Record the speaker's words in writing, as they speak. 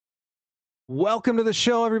Welcome to the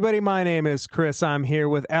show, everybody. My name is Chris. I'm here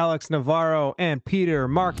with Alex Navarro and Peter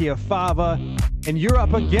Marchiafava, and you're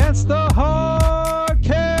up against the Hard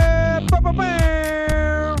C.A.P.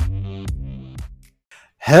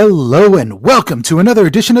 Hello and welcome to another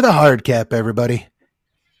edition of the Hard C.A.P, everybody.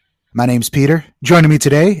 My name's Peter. Joining me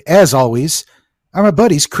today, as always, are my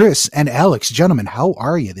buddies Chris and Alex. Gentlemen, how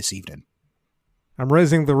are you this evening? I'm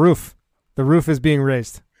raising the roof. The roof is being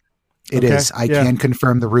raised. It is. I can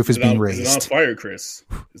confirm the roof is being raised. Is it on fire, Chris?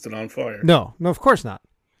 Is it on fire? No, of course not.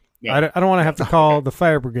 No. I don't want to have to call the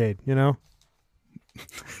fire brigade, you know?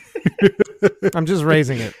 I'm just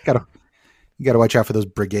raising it. You gotta watch out for those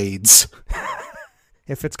brigades.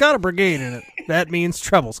 If it's got a brigade in it, that means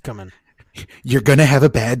trouble's coming. You're gonna have a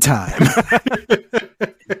bad time.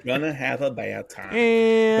 Gonna have a bad time.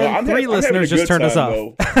 And three listeners just turned us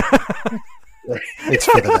off. Right. It's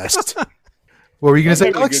for the best. What were you going to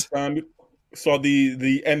say, Alex? Saw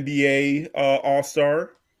the NBA All-Star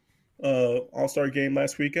game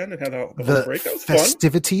last weekend. It had the whole break. That was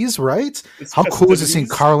festivities, fun. Right? How cool is it seeing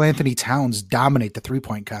Karl Anthony Towns dominate the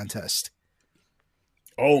three-point contest?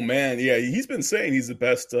 Oh, man. Yeah, he's been saying he's the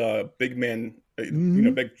best big man,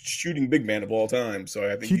 shooting big man of all time.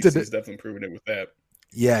 So I think he's definitely proven it with that.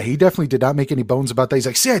 Yeah, he definitely did not make any bones about that. He's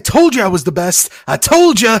like, see, I told you I was the best. I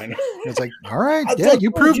told you. It's like, all right. Yeah, you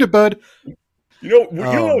proved it, bud. You know what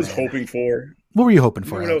I was hoping for? What were you hoping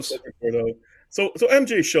for? What I was hoping for, though? So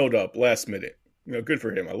MJ showed up last minute. Good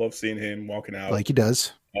for him. I love seeing him walking out. Like he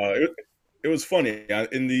does. It was funny.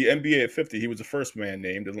 In the NBA at 50, he was the first man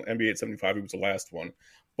named. In the NBA at 75, he was the last one.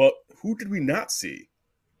 But who did we not see?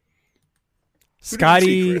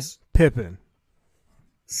 Scottie Pippen.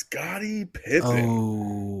 Scottie Pippen.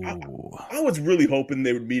 Oh. I was really hoping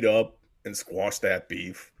they would meet up and squash that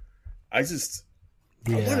beef.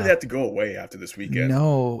 I wanted that to go away after this weekend.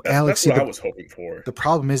 No, Alex. That's what I was hoping for. The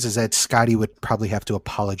problem is that Scottie would probably have to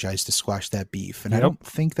apologize to squash that beef. And I don't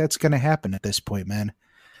think that's going to happen at this point, man.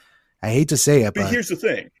 I hate to say it, but here's the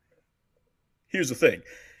thing.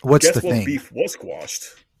 What's Guess the thing? What beef was squashed?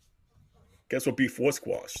 Guess what beef was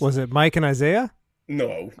squashed? Was it Mike and Isaiah?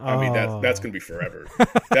 No, I mean that's gonna be forever.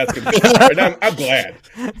 That's gonna be forever. And I'm glad.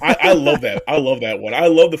 I love that. I love that one. I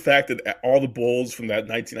love the fact that all the Bulls from that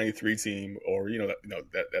 1993 team, or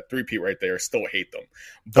that three-peat right there, still hate them.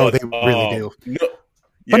 But, they really do.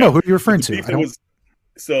 Who are you referring to?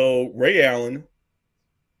 So Ray Allen,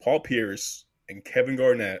 Paul Pierce, and Kevin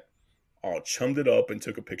Garnett all chummed it up and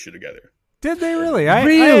took a picture together. Did they really?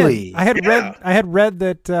 Really? I had read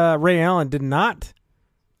that Ray Allen did not.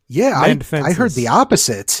 Yeah, I heard the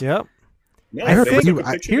opposite. Yep. No, I heard.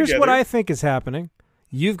 Here's what I think is happening.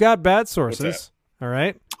 You've got bad sources. All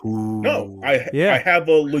right. Ooh. No, I have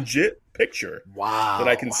a legit picture. Wow. That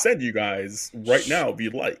I can send you guys right now if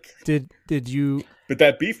you'd like. Did you? But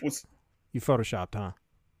that beef was. You photoshopped, huh?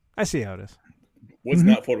 I see how it is. Was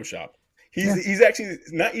not photoshopped. He's actually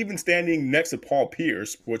not even standing next to Paul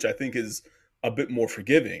Pierce, which I think is a bit more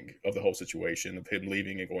forgiving of the whole situation of him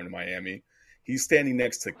leaving and going to Miami. He's standing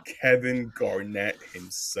next to Kevin Garnett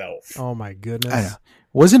himself. Oh my goodness! I know.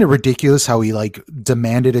 Wasn't it ridiculous how he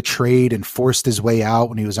demanded a trade and forced his way out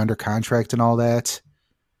when he was under contract and all that?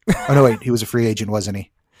 Oh no, wait, he was a free agent, wasn't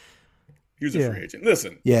he? He was a free agent.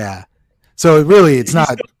 Listen, yeah. So it's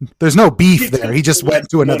not. There's no beef there. He just went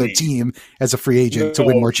to another team as a free agent to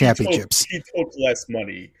win more championships. He took less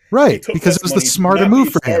money, right? Because it was the smarter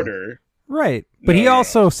move for him. Right, but he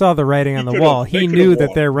also saw the writing on the wall. He knew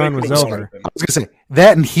that their run was over. I was going to say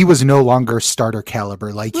that, and he was no longer starter caliber.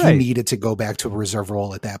 He needed to go back to a reserve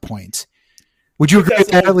role at that point. Would you agree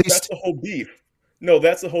with that at least? That's the whole beef. No,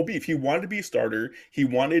 that's the whole beef. He wanted to be a starter. He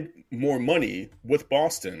wanted more money with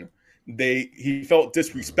Boston. He felt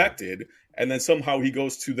disrespected, and then somehow he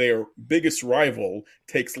goes to their biggest rival,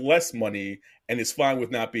 takes less money, and is fine with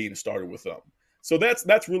not being a starter with them. So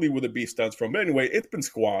that's really where the beef stems from. But anyway, it's been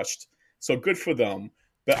squashed. So good for them.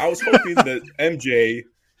 But I was hoping that MJ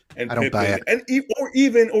and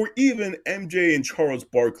Pippen or even MJ and Charles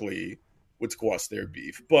Barkley would squash their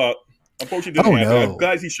beef. But unfortunately, it didn't happen. I'm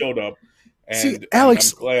glad he showed up. And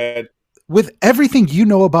Alex, I'm glad. With everything you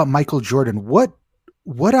know about Michael Jordan, what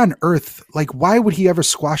on earth? Why would he ever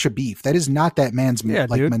squash a beef? That is not that man's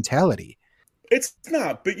mentality. It's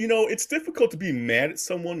not. But it's difficult to be mad at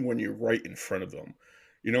someone when you're right in front of them.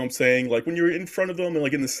 You know what I'm saying? When you're in front of them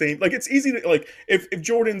and in the same, it's easy to if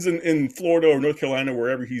Jordan's in Florida or North Carolina,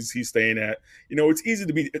 wherever he's staying at, it's easy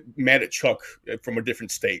to be mad at Chuck from a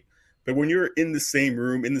different state. But when you're in the same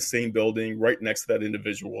room, in the same building, right next to that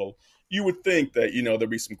individual, you would think that, there'd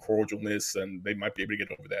be some cordialness and they might be able to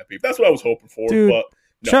get over that beef. That's what I was hoping for. Dude, but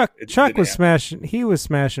No, Chuck it was didn't happen. smashing. He was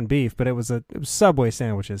smashing beef, but it was Subway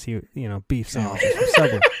sandwiches. Beef sandwiches from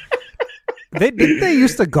Subway. Didn't they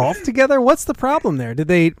used to golf together? What's the problem there? Did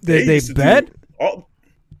they used to bet?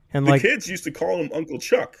 And the kids used to call him Uncle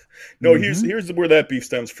Chuck. No, here's where that beef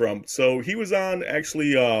stems from. So he was on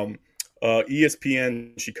actually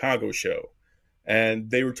ESPN Chicago show,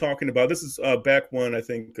 and they were talking about this is back when I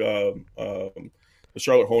think the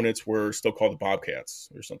Charlotte Hornets were still called the Bobcats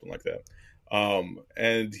or something like that.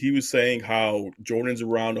 And he was saying how Jordan's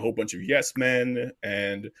around a whole bunch of yes men,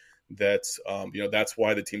 and that's that's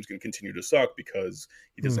why the team's going to continue to suck because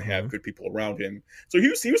he doesn't have good people around him. So he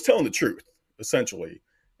was telling the truth essentially.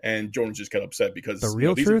 And Jordan just got upset because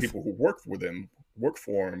these are people who work for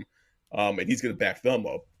him, and he's going to back them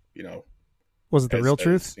up. Was it the real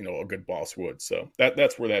truth? A good boss would. So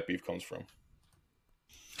that's where that beef comes from.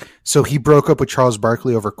 So he broke up with Charles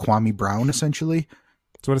Barkley over Kwame Brown, essentially.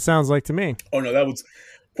 That's what it sounds like to me. Oh no,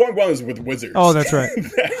 Kwame Brown was with the Wizards. Oh, that's right.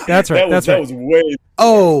 That's right. That was way.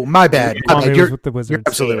 Oh, my bad. You're with the Wizards. You're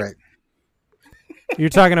absolutely right. You're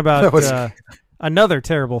talking about another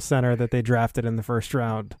terrible center that they drafted in the first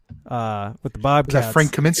round with the Bobcats. Was that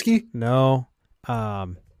Frank Kaminsky? No.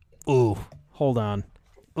 Hold on.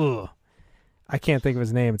 I can't think of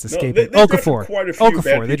his name. It's escaping. Okafor.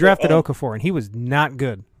 Okafor. They drafted Okafor, and he was not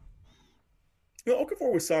good.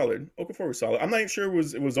 Okafor was solid. I'm not even sure it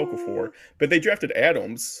was Okafor, but they drafted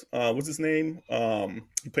Adams. What's his name?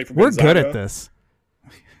 He played for We're Gonzaga. good at this.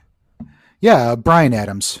 Yeah, Bryan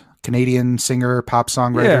Adams, Canadian singer, pop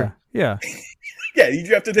songwriter. Yeah. Yeah, you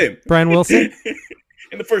drafted him. Brian Wilson?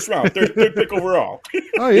 In the first round, third pick overall.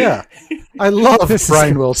 Oh, yeah. I love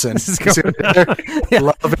Brian Wilson. This is going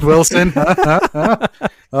Love Wilson.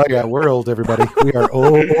 Oh, yeah, we're old, everybody. We are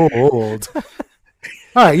old.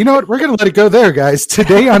 All right, you know what? We're going to let it go there, guys.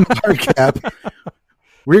 Today on Hard C.A.P,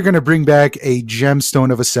 we're going to bring back a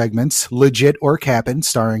gemstone of a segment, Legit or Cappin,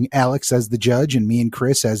 starring Alex as the judge and me and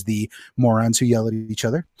Chris as the morons who yell at each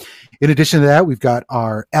other. In addition to that, we've got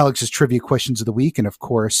our Alex's trivia questions of the week and, of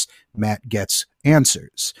course, Matt Getz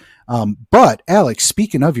Anzwerz. But, Alex,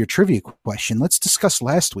 speaking of your trivia question, let's discuss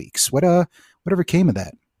last week's. Whatever came of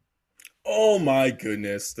that? Oh, my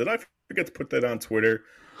goodness. Did I forget to put that on Twitter?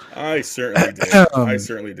 I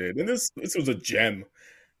certainly did. And this was a gem.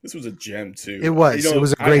 This was a gem too. It was. It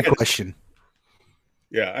was a great question.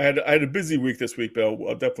 Yeah, I had a busy week this week, but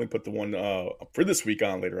I'll definitely put the one for this week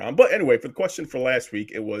on later on. But anyway, for the question for last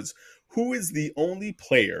week, it was who is the only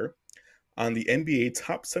player on the NBA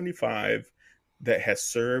top 75 that has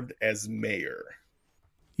served as mayor?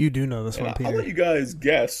 You do know this one, Peter. I'll let you guys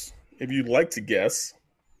guess if you'd like to guess.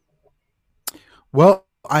 Well,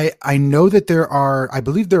 I know that I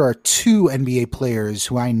believe there are two NBA players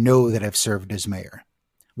who I know that have served as mayor.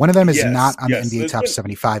 One of them is not on the NBA top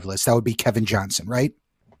 75 list. That would be Kevin Johnson, right?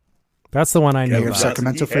 That's the one I know. Mayor of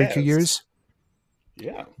Sacramento for a few years.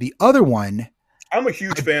 Yeah. The other one. I'm a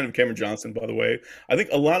huge fan of Kevin Johnson, by the way. I think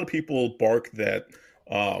a lot of people bark that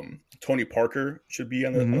Tony Parker should be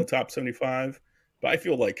on the top 75, but I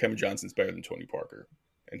feel like Kevin Johnson's better than Tony Parker.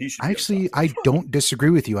 And he should actually, I don't disagree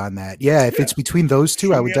with you on that. Yeah, if it's between those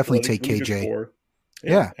two, I would definitely take KJ.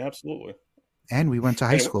 Yeah, absolutely. And we went to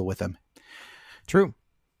high school with him. True.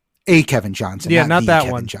 A Kevin Johnson. Yeah, not that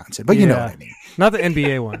Kevin one. Johnson, but you know what I mean. Not the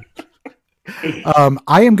NBA one.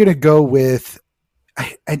 I am going to go with,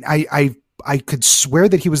 and I could swear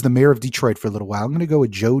that he was the mayor of Detroit for a little while. I'm going to go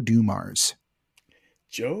with Joe Dumars.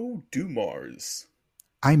 Joe Dumars.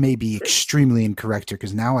 I may be extremely incorrect here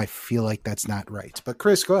because now I feel like that's not right. But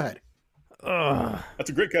Chris, go ahead.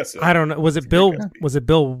 That's a great guess. I don't know. Was it Bill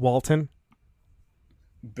Walton?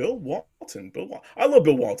 Bill Walton. I love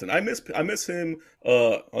Bill Walton. I miss him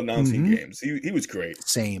announcing games. He was great.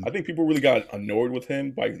 Same. I think people really got annoyed with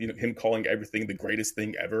him by him calling everything the greatest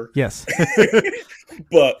thing ever. Yes.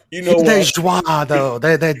 But you know that joie though,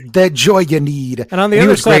 that joy you need. And on the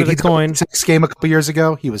other side of the coin, this game a couple years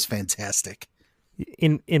ago, he was fantastic.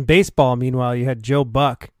 In baseball, meanwhile, you had Joe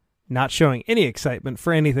Buck not showing any excitement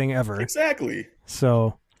for anything ever. Exactly.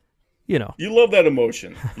 So, you love that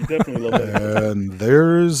emotion. You definitely love that. And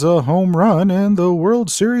there's a home run, and the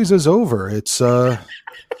World Series is over. It's Game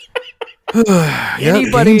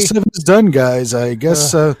 7 is done, guys. I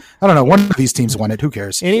guess I don't know. One of these teams won it. Who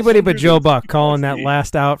cares? Anybody but Joe Buck calling that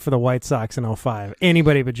last out for the White Sox in 05.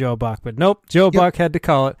 Anybody but Joe Buck. But nope, Joe Buck had to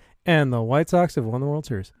call it, and the White Sox have won the World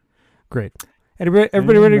Series. Great.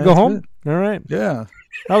 Everybody ready to go home? All right. Yeah.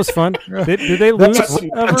 That was fun. Did they lose?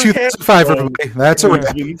 2005, everybody. That's a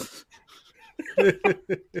wrap.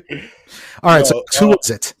 All right, so who was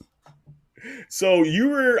it? So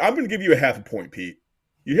I'm going to give you a half a point, Pete.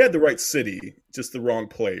 You had the right city, just the wrong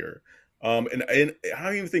player. And I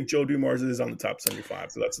don't even think Joe Dumars is on the top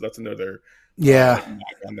 75. So that's another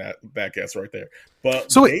on that guess right there.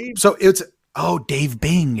 But so it's Dave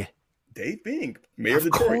Bing. Dave Bing, mayor of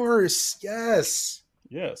Detroit. Of course, yes.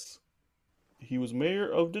 Yes. He was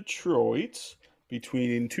mayor of Detroit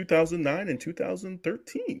between 2009 and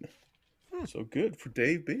 2013. So good for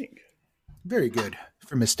Dave Bing. Very good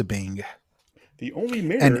for Mr. Bing. The only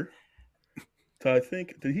mayor, I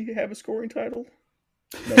think, did he have a scoring title?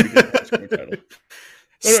 No, he didn't have a scoring title.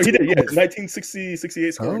 No, he did. Yeah,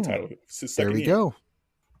 1968 scoring title. There we go.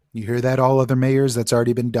 You hear that, all other mayors? That's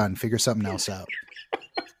already been done. Figure something else out.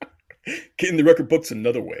 Getting the record books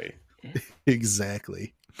another way.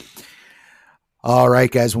 Exactly. All right,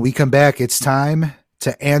 guys. When we come back, it's time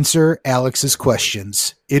to answer Alex's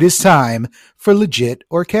questions. It is time for Legit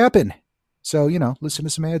or Cappin. So, listen to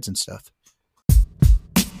some ads and stuff.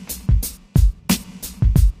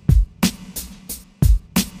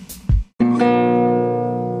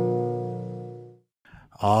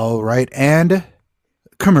 All right, and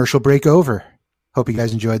commercial break over. Hope you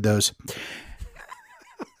guys enjoyed those.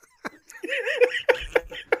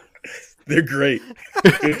 They're great.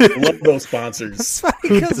 Love those sponsors.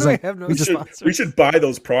 Because we have no sponsors. We should buy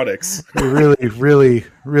those products. We really, really,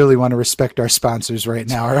 really want to respect our sponsors right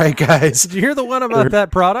now. All right, guys. Did you hear the one about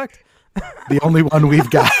that product? The only one we've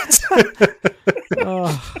got.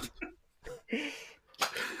 Oh.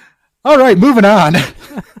 All right, moving on.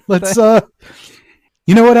 Let's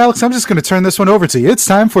you know what, Alex? I'm just going to turn this one over to you. It's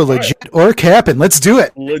time for Legit or Cappin. Let's do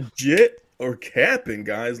it. Legit or Cappin,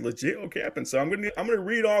 guys. Legit or Cappin. So I'm gonna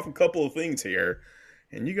read off a couple of things here,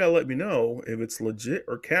 and you gotta let me know if it's legit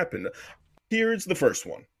or Cappin. Here's the first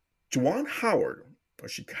one. Juwan Howard, a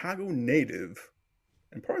Chicago native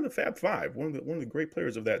and part of the Fab Five, one of the great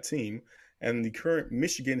players of that team, and the current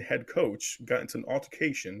Michigan head coach, got into an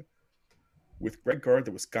altercation with Greg Gard,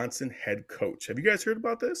 the Wisconsin head coach. Have you guys heard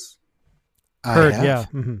about this? Heard, yeah.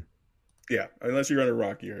 Mm-hmm. Yeah, unless you're under a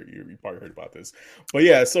rock, you probably heard about this. But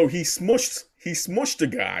yeah, so he smushed a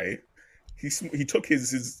guy. He took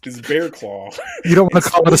his bear claw. You don't want to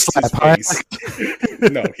call it a slap, huh?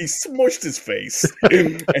 No, he smushed his face,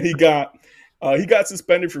 and he got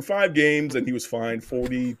suspended for 5 games, and he was fined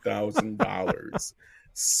 $40,000.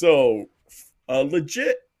 So,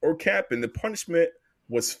 legit or Cappin, the punishment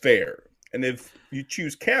was fair. And if you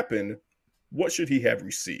choose Cappin, what should he have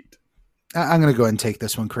received? I'm going to go ahead and take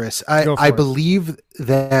this one, Chris. I believe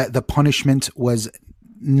that the punishment was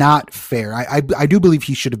not fair. I do believe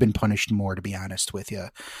he should have been punished more, to be honest with you.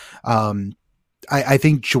 I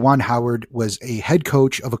think Juwan Howard was a head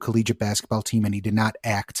coach of a collegiate basketball team, and he did not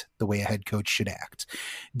act the way a head coach should act.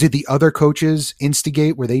 Did the other coaches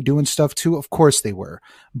instigate? Were they doing stuff too? Of course they were,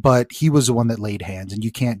 but he was the one that laid hands, and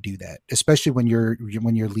you can't do that, especially when you're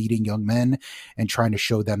leading young men and trying to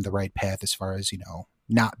show them the right path as far as,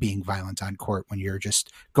 not being violent on court when you're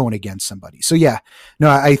just going against somebody. So yeah, no,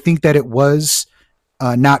 I think that it was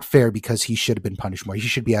not fair because he should have been punished more. He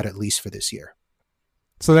should be out at least for this year.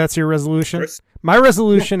 So that's your resolution? Chris? My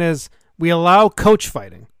resolution is we allow coach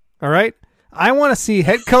fighting. All right. I want to see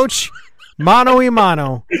head coach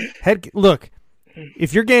mano-a-mano. Look,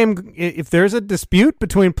 if there's a dispute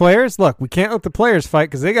between players, look, we can't let the players fight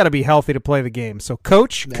because they got to be healthy to play the game. So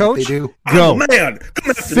coach, they go. do. I'm a man. Come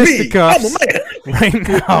after me. I'm a man. Right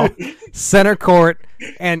now, center court.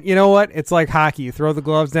 And you know what? It's like hockey. You throw the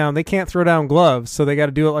gloves down. They can't throw down gloves, so they got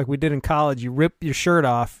to do it like we did in college. You rip your shirt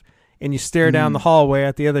off and you stare down the hallway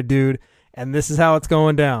at the other dude, and this is how it's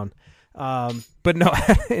going down. But no,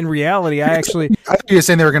 in reality, I thought you were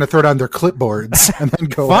saying they were going to throw down their clipboards and then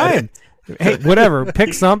go fine. Hey, whatever.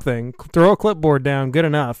 Pick something. Throw a clipboard down. Good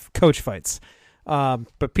enough. Coach fights.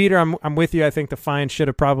 But Peter, I'm with you. I think the fine should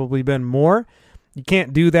have probably been more. You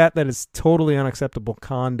can't do that. That is totally unacceptable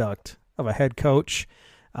conduct of a head coach.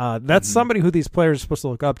 That's somebody who these players are supposed to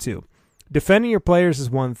look up to. Defending your players is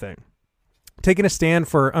one thing. Taking a stand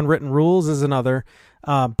for unwritten rules is another.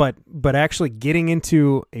 But actually getting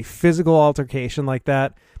into a physical altercation like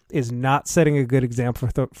that is not setting a good example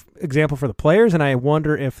for the players, and I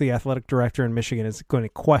wonder if the athletic director in Michigan is going to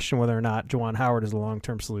question whether or not Juwan Howard is a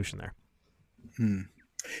long-term solution there.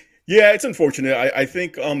 Yeah, it's unfortunate. I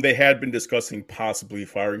think they had been discussing possibly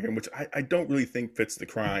firing him, which I don't really think fits the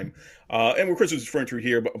crime. And what Chris was referring to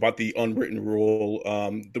here about the unwritten rule,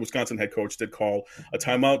 the Wisconsin head coach did call a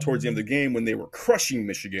timeout towards the end of the game when they were crushing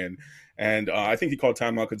Michigan. And I think he called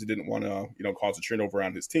timeout because he didn't want to cause a turnover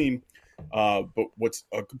on his team. But what's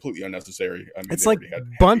completely unnecessary. I mean, it's like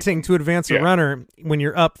bunting to advance a runner when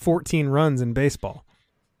you're up 14 runs in baseball.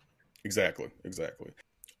 Exactly.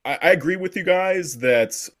 I agree with you guys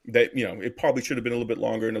that it probably should have been a little bit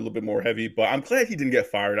longer and a little bit more heavy, but I'm glad he didn't get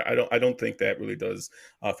fired. I don't think that really does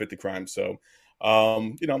fit the crime. So,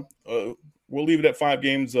 we'll leave it at 5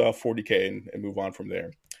 games, 40K, and move on from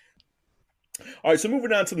there. All right, so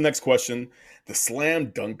moving on to the next question. The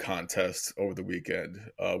slam dunk contest over the weekend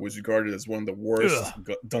was regarded as one of the worst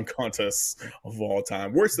dunk contests of all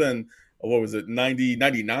time. Worse than, what was it, 90,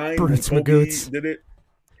 99 when Kobe did it?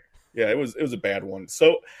 Yeah, it was a bad one.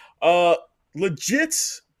 So, legit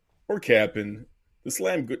or Cappin, the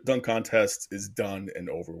slam dunk contest is done and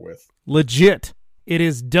over with. Legit. It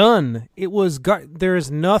is done. There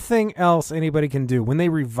is nothing else anybody can do. When they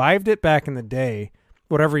revived it back in the day,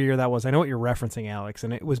 whatever year that was, I know what you're referencing, Alex,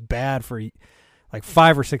 and it was bad for like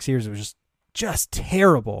 5 or 6 years. It was just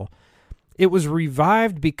terrible. It was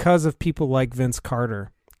revived because of people like Vince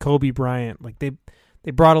Carter, Kobe Bryant. Like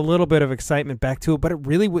they brought a little bit of excitement back to it, but it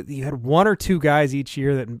really you had 1 or 2 guys each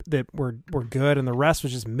year that were good, and the rest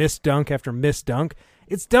was just missed dunk after missed dunk.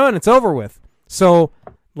 It's done. It's over with. So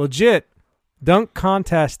legit, dunk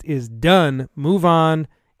contest is done. Move on.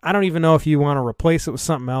 I don't even know if you want to replace it with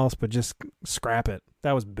something else, but just scrap it.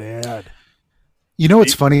 That was bad. You know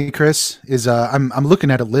what's funny, Chris, is I'm looking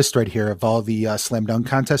at a list right here of all the slam dunk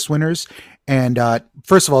contest winners. And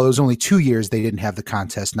first of all, there was only 2 years they didn't have the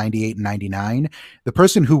contest, 98 and 99. The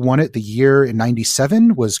person who won it the year in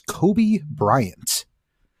 97 was Kobe Bryant.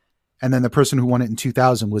 And then the person who won it in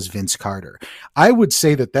 2000 was Vince Carter. I would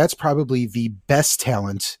say that that's probably the best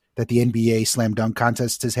talent that the NBA slam dunk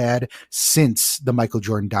contest has had since the Michael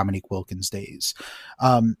Jordan, Dominique Wilkins days.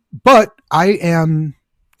 But I am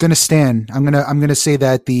going to stand. I'm going to say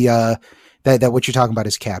that that what you're talking about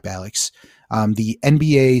is cap, Alex. The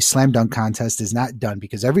NBA slam dunk contest is not done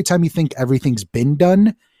because every time you think everything's been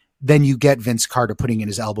done, then you get Vince Carter putting in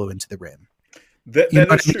his elbow into the rim. That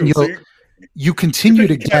is true. So you continue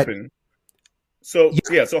to get. So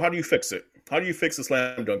how do you fix it? How do you fix the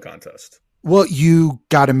slam dunk contest? Well, you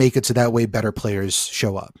got to make it so that way better players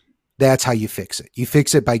show up. That's how you fix it. You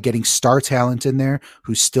fix it by getting star talent in there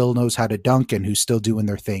who still knows how to dunk and who's still doing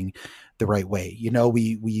their thing the right way. You know,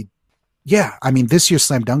 this year's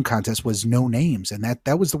slam dunk contest was no names, and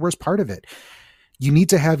that was the worst part of it. You need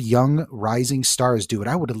to have young rising stars do it.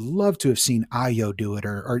 I would have loved to have seen Ayo do it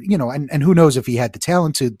or and who knows if he had the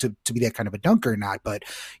talent to be that kind of a dunker or not, but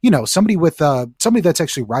somebody that's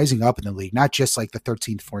actually rising up in the league, not just like the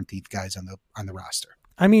 13th, 14th guys on the roster.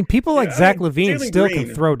 I mean, people like Zach LaVine still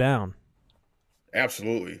can throw down.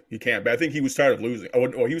 Absolutely. He can, but I think he was tired of losing.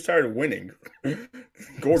 Oh, he was tired of winning.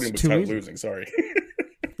 Gordon was tired of losing, sorry.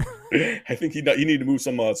 I think you need to move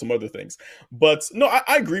some other things, but no,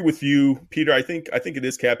 I agree with you, Peter. I think it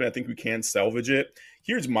is Cappin. I think we can salvage it.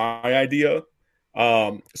 Here's my idea.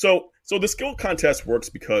 So the skill contest works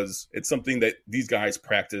because it's something that these guys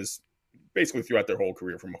practice basically throughout their whole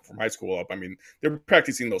career from high school up. I mean, they're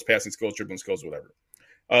practicing those passing skills, dribbling skills, whatever.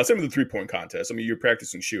 Same with the 3-point contest. I mean, you're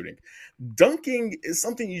practicing shooting. Dunking is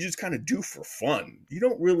something you just kind of do for fun. You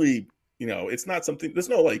don't really, it's not something. There's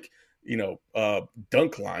no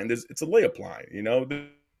dunk line. It's a layup line.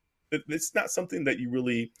 It's not something that you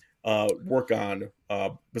really work on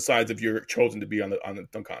besides if you're chosen to be on the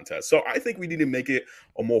dunk contest. So I think we need to make it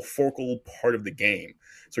a more focal part of the game.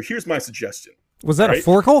 So here's my suggestion. Was that a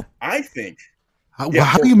forkle? I think. How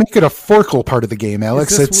do you make it a forkle part of the game,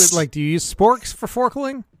 Alex? Do you use sporks for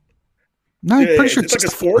forkling? No, I'm pretty sure it's like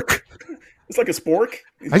a spork. It's like a spork.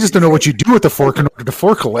 I just don't know what you do with the fork in order to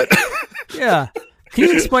forkle it. Yeah. Can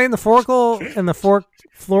you explain the forkle and the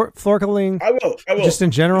forkling? I will. Just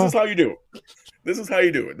in general? This is how you do it.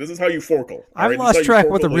 This is how you forkle. I've lost track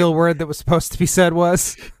what the real word that was supposed to be said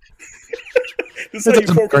was. This is how you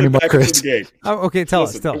forkle back into the game. Oh, okay, tell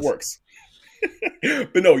us. It works.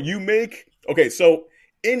 But no, you make... Okay, so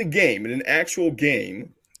in an actual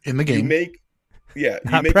game... In the game. You make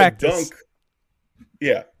practice. A dunk...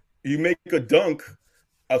 Yeah. You make a dunk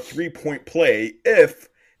a 3-point play if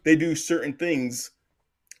they do certain things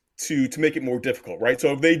to make it more difficult, right?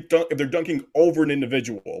 So if they're dunking over an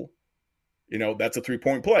individual, that's a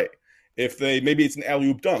 3-point play. If maybe it's an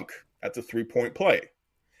alley-oop dunk, that's a 3-point play.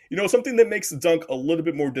 Something that makes the dunk a little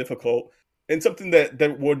bit more difficult and something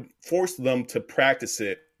that would force them to practice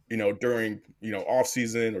it, during, off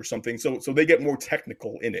season or something. So they get more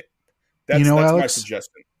technical in it. That's Alex, my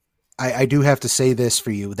suggestion. I do have to say this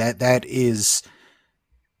for you. That is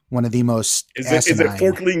one of the most Is it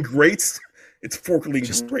forkling great? It's forkling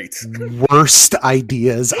great. Worst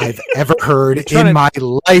ideas I've ever heard in my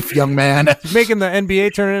life, young man. Making the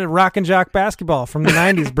NBA turn into Rock and Jock basketball from the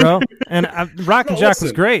 90s, bro. And Rock and Jock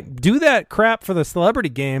was great. Do that crap for the celebrity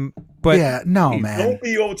game But yeah, no, man. Don't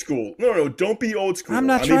be old school. No, don't be old school. I'm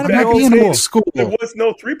not trying to be I'm not old being school. old school. There was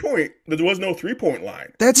no 3-point. There was no 3-point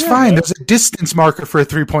line. That's Yeah. fine. There's a distance marker for a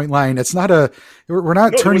 3-point line. It's not a. We're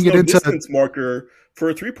not turning it into distance marker for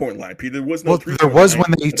a 3-point line. Pete, there was no. Well, 3-point there was line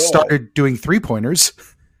when they at all. started doing 3-pointers.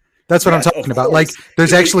 That's what I'm Yes, talking of about. Like, course.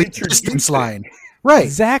 there's They actually a introduced distance it. line, right?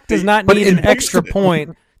 Zach does not But need in an extra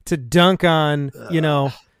point to dunk on,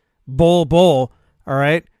 Bull. All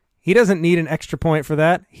right. He doesn't need an extra point for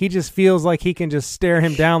that. He just feels like he can just stare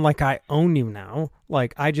him down like I own you now.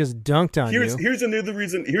 Like I just dunked on you. Here's another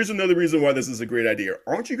reason. Here's another reason why this is a great idea.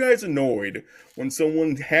 Aren't you guys annoyed when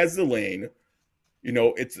someone has the lane?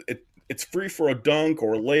 It's free for a dunk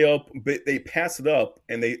or a layup, but they pass it up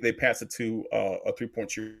and they pass it to a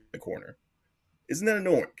 3-point shooter in the corner. Isn't that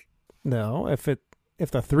annoying? No, if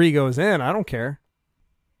the 3 goes in, I don't care.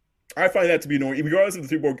 I find that to be annoying, regardless if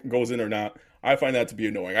the 3-point goes in or not. I find that to be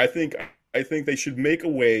annoying. I think they should make a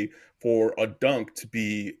way for a dunk to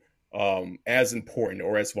be as important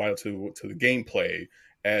or as vital to the gameplay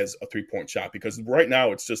as a 3-point shot, because right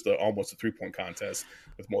now it's just almost a 3-point contest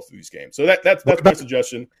with most of these games. So that's my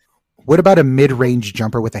suggestion. What about a mid-range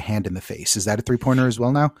jumper with a hand in the face? Is that a 3-pointer as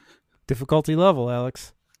well now? Difficulty level,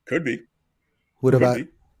 Alex. Could be. What about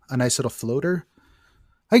a nice little floater?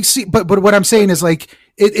 I see, but what I'm saying is like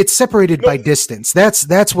it's separated by distance.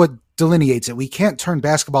 That's what delineates it. We can't turn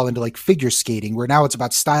basketball into like figure skating where now it's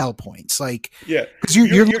about style points. Like, yeah, because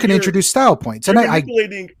you're looking to introduce style points, and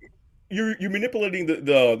you're manipulating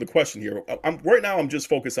the question here. Right now I'm just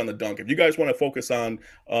focused on the dunk. If you guys want to focus on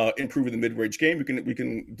improving the mid-range game, we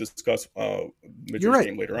can discuss mid-range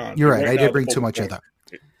game later on. You're right. I did bring too much of that.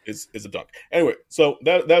 Is a dunk. Anyway, so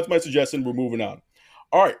that's my suggestion. We're moving on.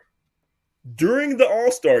 All right. During the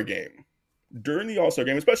All-Star game,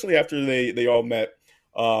 especially after they all met,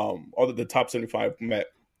 all the top 75 met,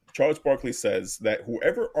 Charles Barkley says that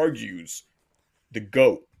whoever argues the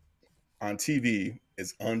GOAT on TV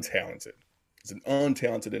is untalented. It's an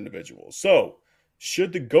untalented individual. So,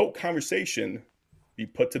 should the GOAT conversation be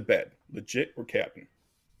put to bed? Legit or Cappin?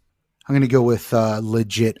 I'm going to go with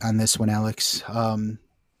legit on this one, Alex.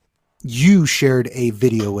 You shared a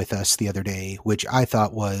video with us the other day, which I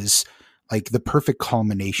thought was like the perfect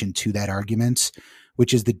culmination to that argument,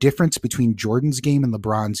 which is the difference between Jordan's game and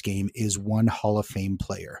LeBron's game is one Hall of Fame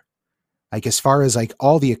player. Like as far as like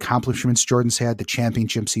all the accomplishments Jordan's had, the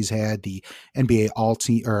championships he's had, the NBA the All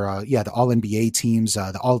NBA teams,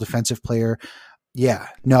 the All Defensive Player. Yeah,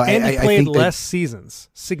 no, and he played I think less seasons,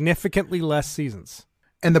 significantly less seasons.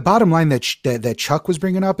 And the bottom line that Chuck was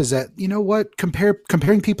bringing up is that, you know what,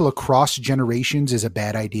 comparing people across generations is a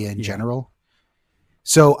bad idea in general.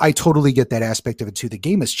 So I totally get that aspect of it too. The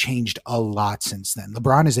game has changed a lot since then.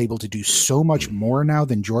 LeBron is able to do so much more now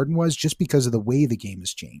than Jordan was just because of the way the game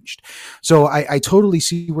has changed. So I totally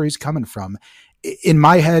see where he's coming from. In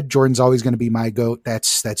my head, Jordan's always going to be my GOAT.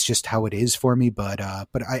 That's just how it is for me. But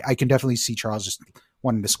I can definitely see Charles just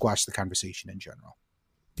wanting to squash the conversation in general.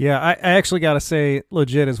 Yeah, I actually got to say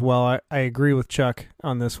legit as well. I agree with Chuck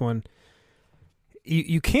on this one.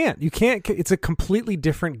 You can't. It's a completely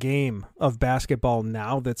different game of basketball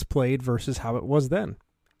now that's played versus how it was then.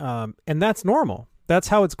 And that's normal. That's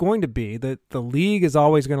how it's going to be. The league is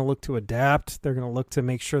always going to look to adapt. They're going to look to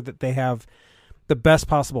make sure that they have the best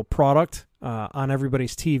possible product on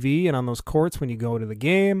everybody's TV and on those courts when you go to the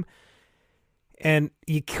game. And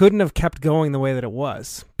you couldn't have kept going the way that it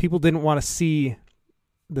was. People didn't want to see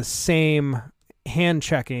the same hand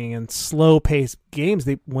checking and slow paced games.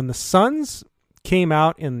 When the Suns came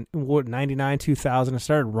out in 99, 2000 and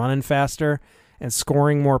started running faster and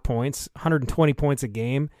scoring more points, 120 points a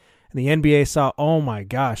game, and the NBA saw, oh my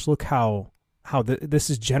gosh, look how this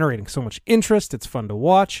is generating so much interest. It's fun to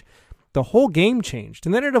watch. The whole game changed,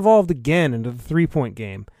 and then it evolved again into the 3-point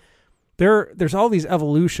game. There's all these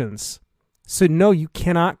evolutions. So no, you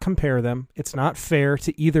cannot compare them. It's not fair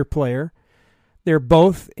to either player. They're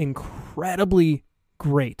both incredibly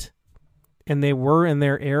great, and they were in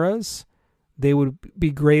their eras. They would be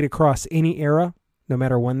great across any era, no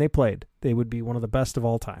matter when they played. They would be one of the best of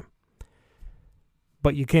all time.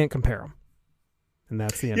 But you can't compare them, and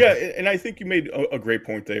that's the end. Yeah, and I think you made a great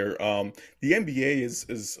point there. The NBA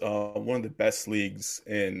is one of the best leagues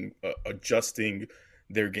in adjusting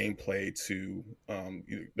their gameplay to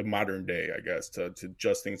the modern day, I guess, to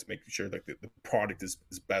adjust things, making sure that the product is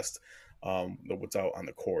best. What's out on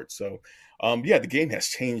the court. So, the game has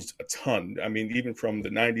changed a ton. I mean, even from the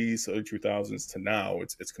 90s, early 2000s to now,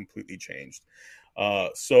 it's completely changed.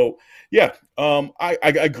 I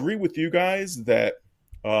agree with you guys that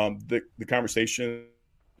the conversation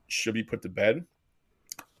should be put to bed.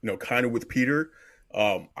 You know, kind of with Peter.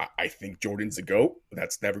 I think Jordan's a GOAT.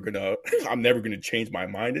 That's never gonna. I'm never gonna change my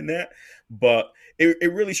mind in that. But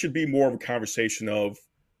it really should be more of a conversation of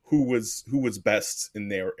who was best in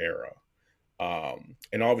their era.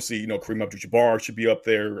 And obviously, Kareem Abdul-Jabbar should be up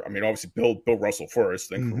there. I mean, obviously, Bill Russell first,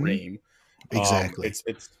 then Kareem. Exactly.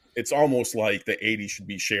 It's almost like the '80s should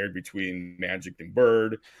be shared between Magic and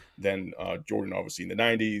Bird, then Jordan, obviously in the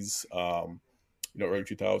 '90s. Early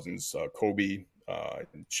 2000s, Kobe,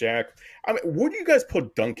 and Shaq. I mean, where do you guys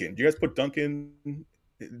put Duncan? Do you guys put Duncan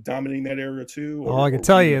dominating that era too? All I can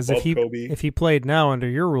tell you is if he played now under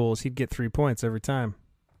your rules, he'd get 3 points every time.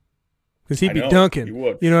 Because he'd be dunking. He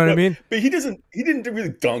would. You know what I mean? But he didn't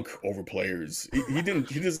really dunk over players. He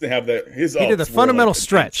doesn't have that. He did the fundamental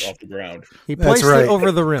stretch off the ground. He placed it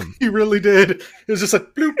over the rim. He really did. It was just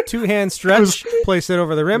like bloop. 2-hand stretch, place it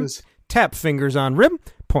over the rim, tap fingers on rim,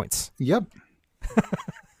 points. Yep.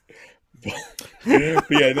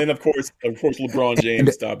 And then of course LeBron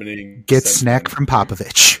James dominating. Get snack from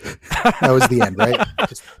Popovich. That was the end, right?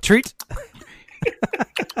 Treat.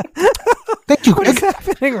 Thank you. What is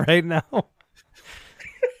happening right now?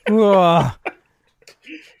 But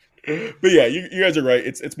yeah, you guys are right.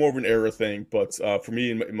 It's more of an era thing, but for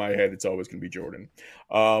me in my head, it's always going to be Jordan.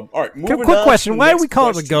 All right, moving on. Quick question: why do we call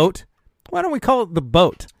it the GOAT? Why don't we call it the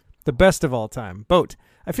BOAT, the best of all time? BOAT.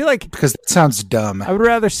 I feel like because that sounds dumb. I would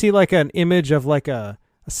rather see like an image of like a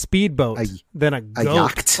speedboat than a goat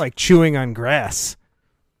yacht. Like chewing on grass.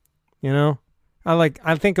 I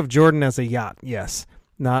think of Jordan as a yacht, yes,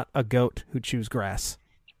 not a goat who chews grass.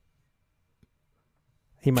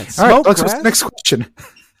 He might smoke. All right, grass. Next question.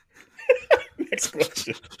 Next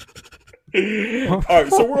question. All right,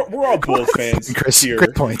 so we're all Bulls fans Chris, here.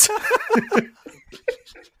 Great point.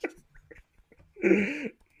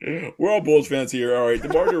 We're all Bulls fans here. All right,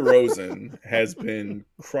 DeMar DeRozan has been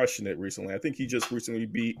crushing it recently. I think he just recently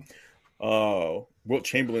beat Wilt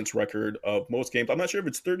Chamberlain's record of most games. I'm not sure if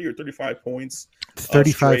it's 30 or 35 points.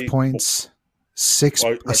 35 points, 6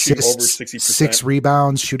 assists, over 60%. 6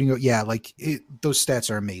 rebounds, shooting. Yeah, those stats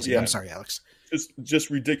are amazing. Yeah. I'm sorry, Alex. Just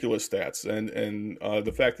ridiculous stats, and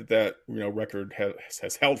the fact that record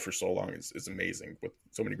has held for so long is amazing with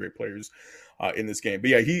so many great players in this game.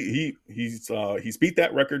 But yeah, he's beat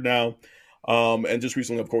that record now, and just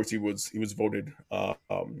recently, of course, he was voted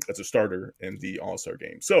as a starter in the All-Star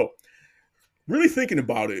game. So really thinking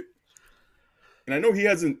about it, and I know he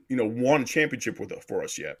hasn't won a championship for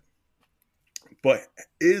us yet, but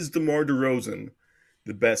is DeMar DeRozan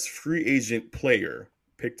the best free agent player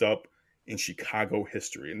picked up in Chicago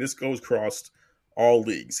history? And this goes across all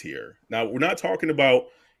leagues here. Now, we're not talking about,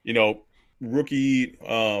 rookie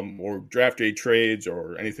or draft day trades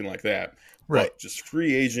or anything like that. Right. But just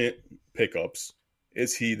free agent pickups.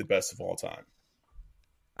 Is he the best of all time?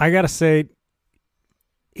 I got to say,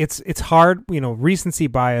 it's hard. Recency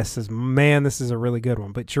bias says, man, this is a really good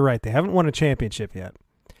one. But you're right. They haven't won a championship yet.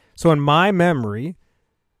 So in my memory,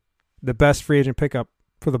 the best free agent pickup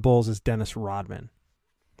for the Bulls is Dennis Rodman.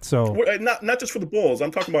 So not just for the Bulls. I'm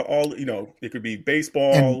talking about all. It could be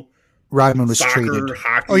baseball. And Rodman was soccer, traded.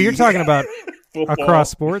 Hockey. Oh, you're talking about across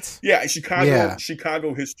sports? Yeah,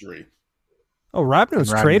 Chicago history. Oh, Rodman was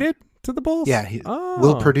traded to the Bulls. Yeah,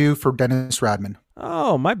 Will Purdue for Dennis Rodman.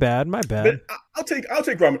 Oh, my bad. But I'll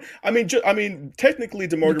take Rodman. I mean, technically,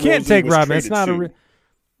 DeMar DeRozan. You can't take was Rodman. It's not too.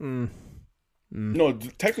 No,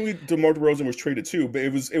 technically, DeMar DeRozan was traded too, but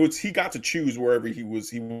it was he got to choose wherever he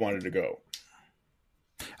wanted to go.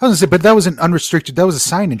 I was going to say, but that was an unrestricted. That was a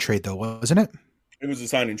sign and trade, though, wasn't it? It was a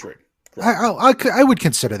sign and trade. I would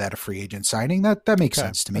consider that a free agent signing. That makes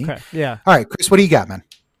sense to me. Okay. Yeah. All right, Chris, what do you got, man?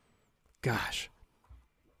 Gosh,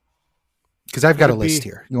 because I've got a list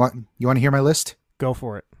here. You want to hear my list? Go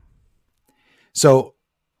for it. So,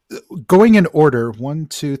 going in order: 1,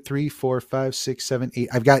 2, 3, 4, 5, 6, 7, 8.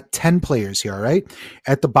 I've got 10 players here. All right.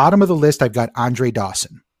 At the bottom of the list, I've got Andre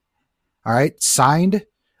Dawson. All right, signed.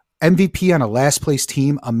 MVP on a last place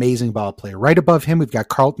team, amazing ball player. Right above him, we've got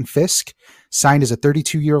Carlton Fisk, signed as a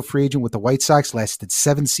 32-year-old free agent with the White Sox, lasted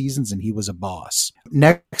 7 seasons, and he was a boss.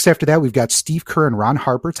 Next after that, we've got Steve Kerr and Ron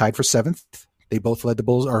Harper tied for 7th. They both led the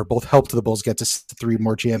Bulls, or both helped the Bulls get to 3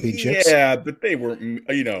 more championships. Yeah, but they were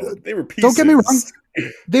pieces. Don't get me wrong.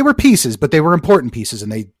 They were pieces, but they were important pieces,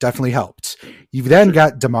 and they definitely helped. You've then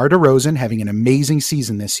got DeMar DeRozan having an amazing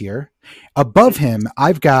season this year. Above him,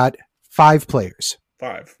 I've got 5 players.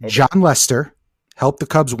 5. Okay. John Lester helped the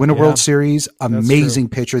Cubs win a World Series. Amazing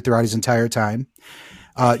pitcher throughout his entire time.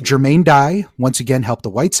 Jermaine Dye, once again, helped the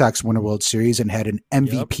White Sox win a World Series and had an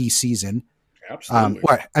MVP season. Absolutely.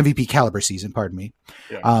 Or MVP caliber season, pardon me.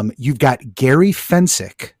 Yeah. You've got Gary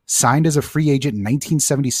Fensick, signed as a free agent in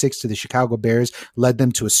 1976 to the Chicago Bears, led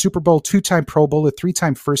them to a Super Bowl, 2-time Pro Bowler,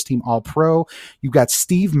 3-time first-team All-Pro. You've got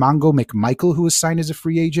Steve Mongo McMichael, who was signed as a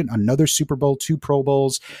free agent, another Super Bowl, 2 Pro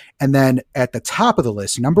Bowls. And then at the top of the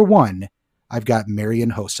list, number 1, I've got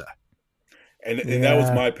Marion Hossa. And that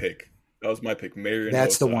was my pick. That was my pick, Marion.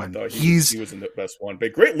 That's Hossa. the one. I thought he was the best one.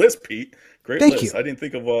 But great list, Pete. Great Thank list. you. I didn't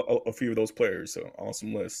think of a few of those players. So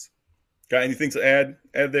awesome list. Got anything to add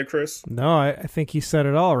there, Chris? No, I think he said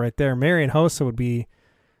it all right there. Marion Hossa would be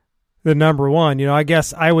the number 1. I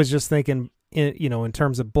guess I was just thinking, in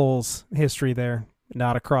terms of Bulls history there,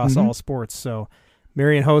 not across all sports. So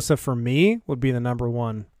Marion Hossa for me would be the number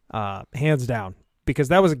 1, hands down, because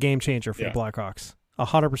that was a game changer for the Blackhawks,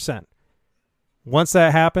 100%. Once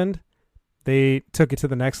that happened, they took it to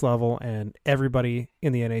the next level, and everybody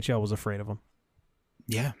in the NHL was afraid of him.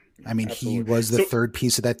 Yeah. I mean, Absolutely. he was the third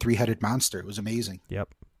piece of that 3-headed monster. It was amazing. Yep.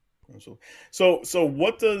 So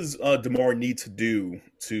what does DeMar need to do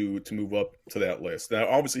to move up to that list? Now,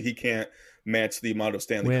 obviously, he can't match the amount of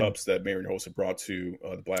Stanley Cups that Marion Hossa brought to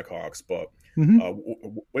the Blackhawks, but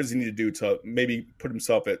what does he need to do to maybe put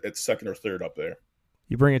himself at second or third up there?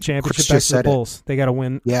 You bring a championship back to the Bulls. They got to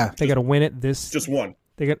win. Yeah. They got to win it. Just one.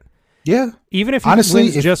 Even if he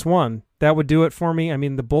wins just one, that would do it for me. I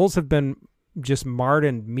mean, the Bulls have been just marred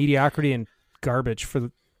in mediocrity and garbage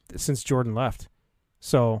since Jordan left.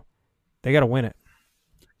 So they got to win it.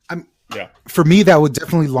 For me, that would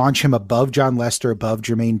definitely launch him above John Lester, above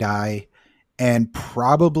Jermaine Dye, and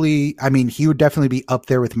probably, he would definitely be up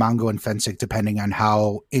there with Mongo and Fensick, depending on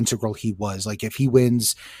how integral he was. Like if he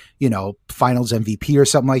wins, finals MVP or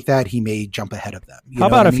something like that, he may jump ahead of them. How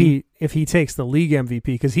about if he takes the league MVP?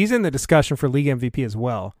 Because he's in the discussion for league MVP as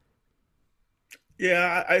well.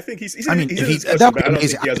 Yeah, I think he's that would be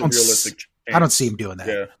amazing. I don't see him doing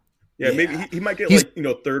that. Yeah, maybe he might get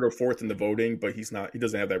third or fourth in the voting, but he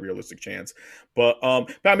doesn't have that realistic chance. But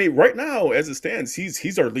I mean, right now as it stands,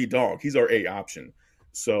 he's our lead dog. He's our A option.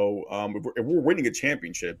 So if we're winning a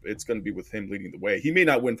championship, it's going to be with him leading the way. He may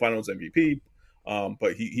not win Finals MVP,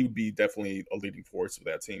 but he would be definitely a leading force of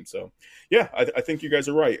that team. So yeah, I think you guys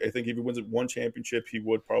are right. I think if he wins one championship, he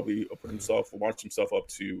would probably launch himself up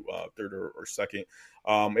to third or second.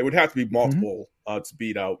 It would have to be multiple to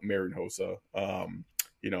beat out Marion Hossa.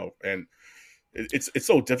 And it's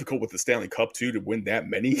so difficult with the Stanley Cup too to win that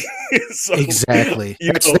many. So, exactly.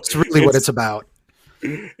 That's really what it's about.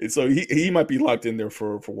 So he might be locked in there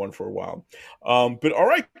for a while. But all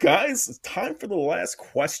right, guys, it's time for the last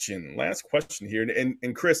question. Last question here.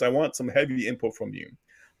 And Chris, I want some heavy input from you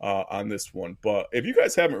on this one. But if you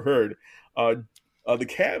guys haven't heard, the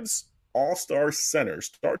Cavs all-star starting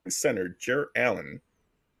center, Jarrett Allen,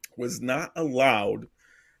 was not allowed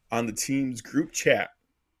on the team's group chat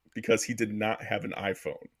because he did not have an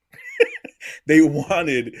iPhone. They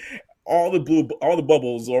wanted all the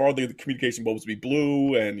bubbles or all the communication bubbles to be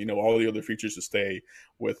blue, and all the other features to stay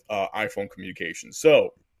with iPhone communication. So,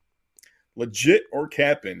 legit or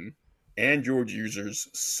Cappin, Android users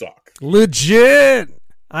suck. Legit.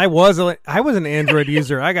 I was an Android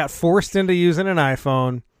user. I got forced into using an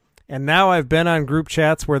iPhone, and now I've been on group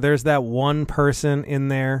chats where there's that one person in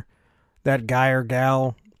there, that guy or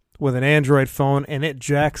gal with an Android phone, and it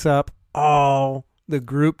jacks up all the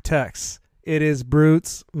group texts. It is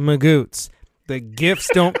brutes magoots. The GIFs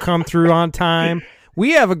don't come through on time.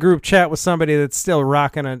 We have a group chat with somebody that's still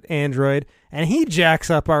rocking an Android, and he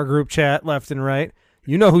jacks up our group chat left and right.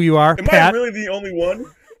 You know who you are, Am Pat. I really the only one?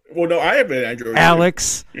 Well, no, I have an Android.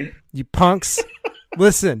 Alex, you punks.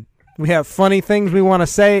 Listen, we have funny things we want to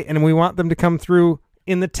say, and we want them to come through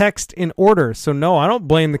in the text in order. So, no, I don't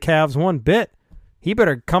blame the Cavs one bit. He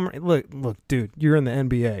better come. Look, dude, you're in the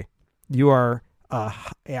NBA. You are a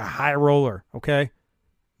high roller, okay?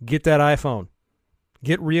 Get that iPhone.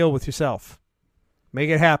 Get real with yourself.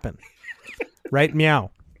 Make it happen. Right,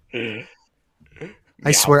 meow.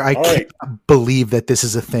 I swear I can't believe that this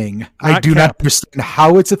is a thing. I do not understand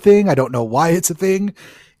how it's a thing. I don't know why it's a thing.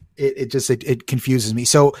 It confuses me.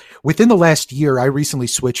 So within the last year, I recently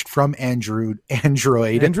switched from Android to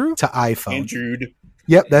iPhone. Android.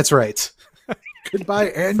 Yep, that's right. Goodbye,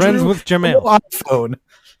 Andrew. Friends with Jamil. iPhone.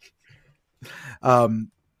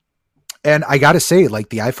 And I got to say,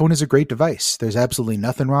 the iPhone is a great device. There's absolutely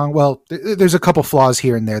nothing wrong. Well, there's a couple flaws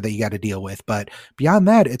here and there that you got to deal with. But beyond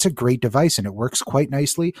that, it's a great device and it works quite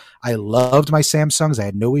nicely. I loved my Samsungs. I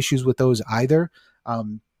had no issues with those either.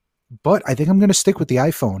 But I think I'm going to stick with the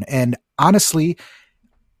iPhone. And honestly,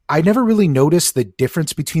 I never really noticed the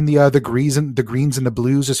difference between the greens and the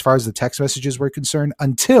blues as far as the text messages were concerned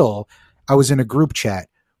until I was in a group chat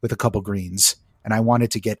with a couple greens. and I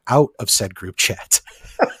wanted to get out of said group chat.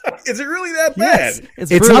 Is it really that Yes, bad?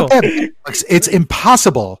 it's Not that bad. It's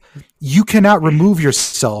impossible. You cannot remove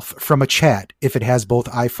yourself from a chat if it has both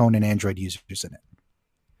iPhone and Android users in it.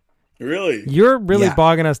 Really? You're really Yeah.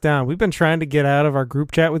 bogging us down. We've been trying to get out of our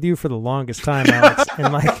group chat with you for the longest time, Alex,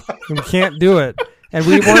 and we can't do it. And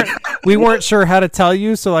we weren't sure how to tell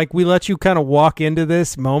you, so we let you kind of walk into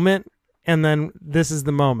this moment, and then this is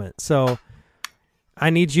the moment. So I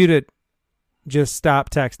need you to just stop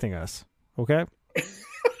texting us, okay?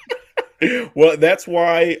 Well, that's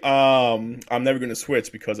why I'm never going to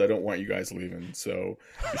switch, because I don't want you guys leaving. So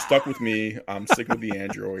you're stuck with me. I'm sticking with the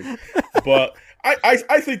Android. But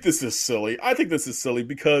I think this is silly. I think this is silly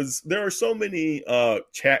because there are so many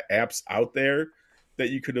chat apps out there that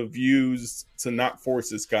you could have used to not force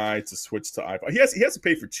this guy to switch to iPhone. He has to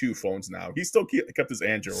pay for 2 phones now. He still kept his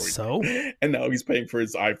Android. So? And now he's paying for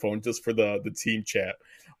his iPhone just for the team chat.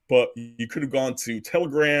 But you could have gone to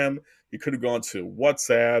Telegram. You could have gone to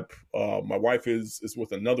WhatsApp. My wife is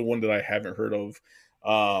with another one that I haven't heard of.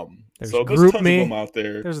 There's so there's Group tons Me. of them out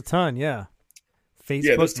there. There's a ton, yeah.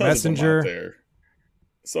 Yeah, there's Facebook tons of them Messenger. out there.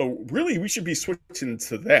 So really, we should be switching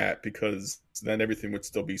to that, because then everything would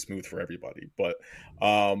still be smooth for everybody. But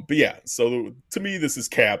yeah. So to me, this is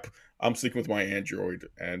Cap. I'm sticking with my Android,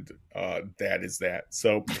 and that is that.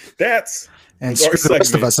 So that's And our screw the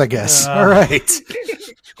rest of segment. us, I guess. All right.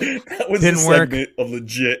 That was Didn't the work. segment of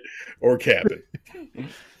legit or Cappin.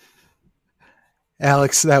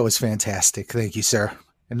 Alex, that was fantastic. Thank you, sir.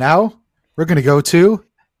 And now we're going to go to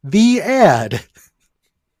the ad.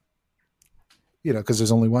 Because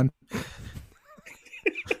there's only one.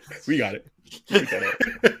 We got it. We got it.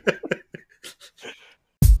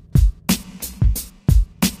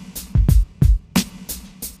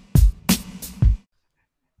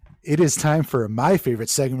 It is time for my favorite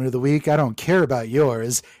segment of the week. I don't care about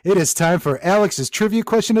yours. It is time for Alex's trivia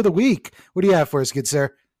question of the week. What do you have for us, good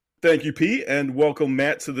sir? Thank you, Pete, and welcome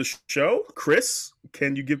Matt to the show. Chris,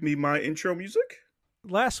 can you give me my intro music?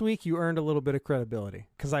 Last week you earned a little bit of credibility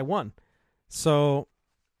because I won. So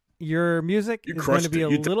your music is going to be a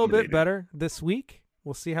little bit better this week.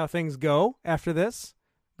 We'll see how things go after this.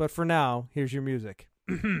 But for now, here's your music.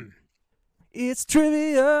 It's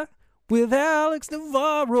trivia with Alex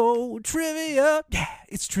Navarro. Trivia. Yeah,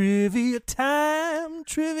 it's trivia time.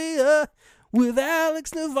 Trivia with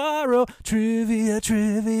Alex Navarro. Trivia,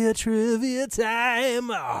 trivia, trivia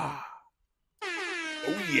time. Ah.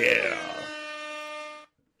 Oh, yeah.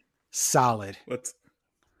 Solid.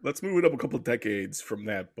 Let's move it up a couple of decades from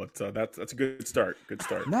that, but that's a good start. Good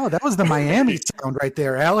start. No, that was the Miami sound right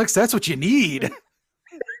there, Alex. That's what you need.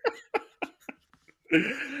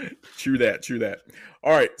 True that.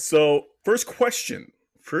 All right, so first question.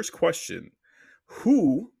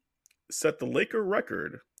 Who set the Laker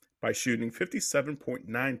record by shooting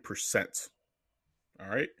 57.9%? All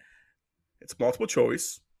right. It's multiple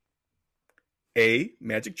choice. A,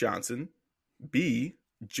 Magic Johnson. B,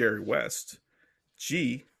 Jerry West.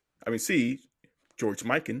 C, George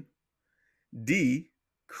Mikan. D,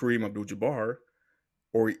 Kareem Abdul-Jabbar.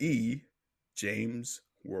 Or E, James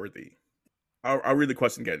Worthy. I'll read the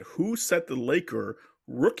question again. Who set the Laker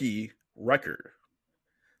rookie record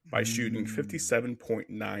by shooting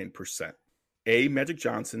 57.9%? A, Magic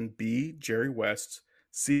Johnson. B, Jerry West.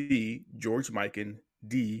 C, George Mikan.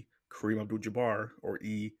 D, Kareem Abdul-Jabbar. Or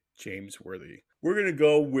E, James Worthy. We're going to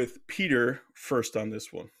go with Peter first on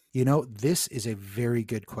this one. This is a very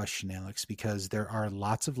good question, Alex, because there are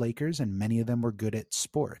lots of Lakers and many of them were good at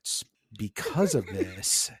sports. Because of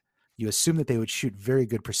this, you assume that they would shoot very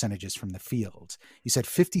good percentages from the field. You said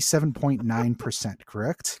 57.9%,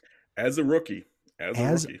 correct? As a rookie.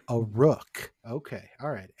 As a rook. Okay.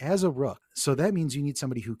 All right. As a rook. So that means you need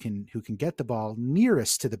somebody who can get the ball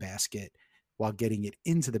nearest to the basket while getting it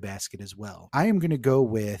into the basket as well. I am going to go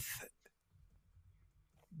with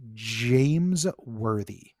James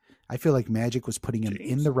Worthy. I feel like Magic was putting him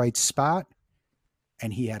in the right spot,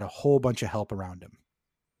 and he had a whole bunch of help around him.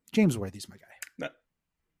 James Worthy's my guy.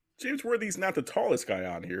 James Worthy's not the tallest guy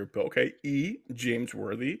on here, but okay. E, James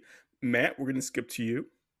Worthy. Matt, we're going to skip to you.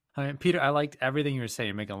 I mean, Peter, I liked everything you were saying.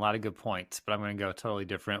 You're making a lot of good points, but I'm going to go totally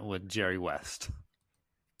different with Jerry West.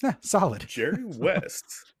 Yeah, solid. Jerry West.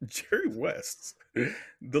 Jerry West.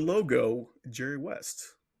 The logo, Jerry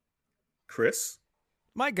West. Chris?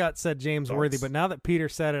 My gut said James Thoughts? Worthy, but now that Peter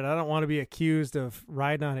said it, I don't want to be accused of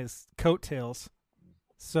riding on his coattails.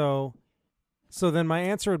 So then my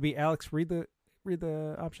answer would be Alex. Read the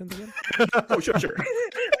options again. Oh, sure.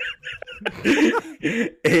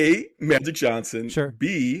 A, Magic Johnson. Sure.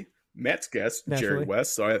 B, Matt's guess, Jerry Naturally.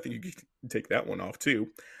 West. So I think you can take that one off too.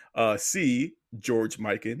 C, George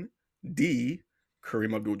Mikan. D,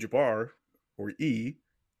 Kareem Abdul-Jabbar, or E,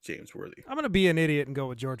 James Worthy? I'm going to be an idiot and go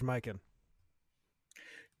with George Mikan.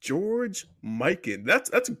 George Mikan.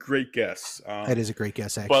 That's a great guess. That is a great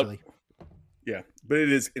guess, actually. But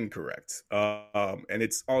it is incorrect. And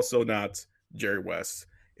it's also not Jerry West.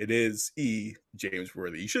 It is E, James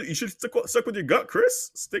Worthy. You should stick with your gut,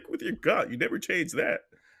 Chris. Stick with your gut. You never change that.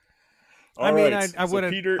 I would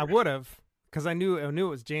have, because I knew it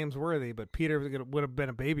was James Worthy, but Peter would have been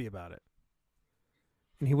a baby about it,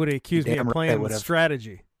 and he would have accused me of playing with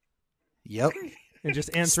strategy. Yep. And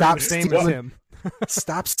just answering the same as him.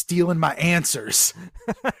 Stop stealing my answers.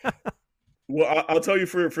 Well, I'll tell you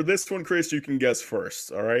for this one, Chris, you can guess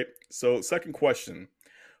first. All right. So, second question: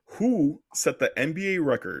 who set the NBA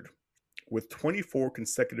record with 24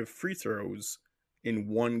 consecutive free throws in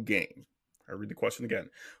one game? I read the question again.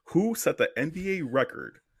 Who set the NBA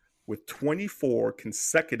record with 24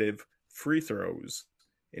 consecutive free throws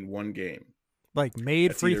in one game? Like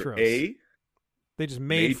made free throws. They just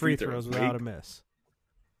made free throws without a miss.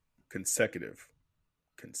 Consecutive.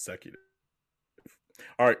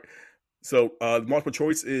 All right. So the multiple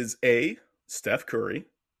choice is A, Steph Curry,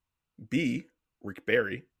 B, Rick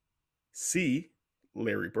Barry, C,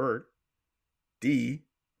 Larry Bird, D,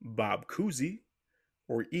 Bob Cousy,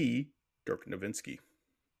 or E, Dirk Nowitzki.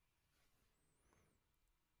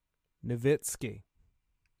 Nowitzki.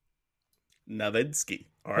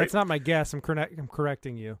 All right. That's not my guess. I'm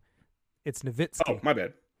correcting you. It's Nowitzki. Oh, my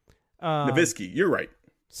bad. Nowitzki. You're right.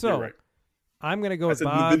 So You're right. I'm going to go with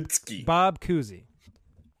Bob Cousy. Bob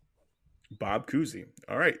Cousy.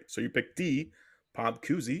 All right. So you picked D, Bob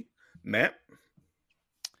Cousy. Matt?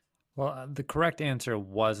 Well, the correct answer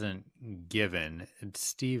wasn't given. It's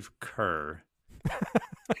Steve Kerr.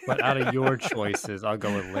 But out of your choices, I'll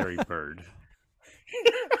go with Larry Bird.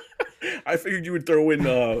 I figured you would throw in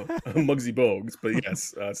Muggsy Bogues, but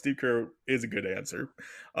yes, Steve Kerr is a good answer.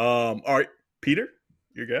 All right, Peter,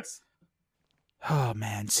 your guess? Oh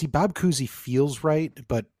man, see, Bob Cousy feels right,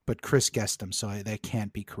 but Chris guessed him, so that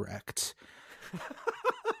can't be correct.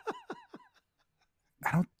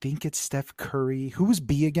 I don't think it's Steph Curry. Who was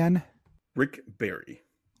B again? Rick Barry.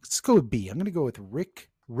 Let's go with B. I'm going to go with Rick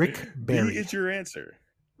Barry. B is your answer.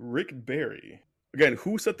 Rick Barry. Again,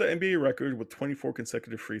 who set the NBA record with 24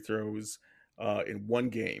 consecutive free throws in one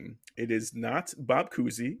game? It is not Bob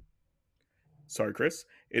Cousy. Sorry, Chris.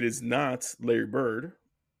 It is not Larry Bird.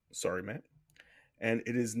 Sorry, Matt. And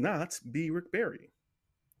it is not B. Rick Barry.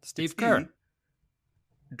 Steve Kerr.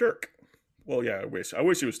 Dirk. Well, yeah, I wish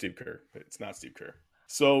it was Steve Kerr, but it's not Steve Kerr.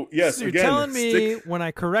 So, yes, so you're again. telling me when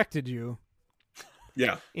I corrected you,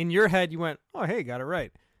 yeah, in your head you went, oh, hey, got it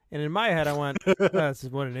right. And in my head I went, oh, this is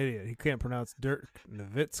what an idiot. He can't pronounce Dirk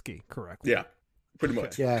Nowitzki correctly. Yeah, pretty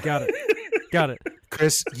much. Yeah. Got it.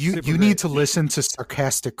 Chris, you need to listen to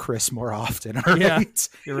sarcastic Chris more often, all right? Yeah,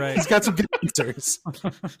 you're right. He's got some good answers.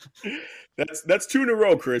 That's two in a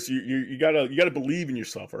row, Chris. You gotta believe in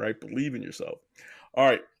yourself, all right? Believe in yourself. All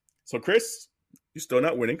right. So, Chris, you're still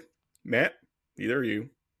not winning. Matt, neither are you.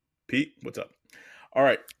 Pete, what's up? All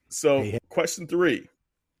right. So, Question 3.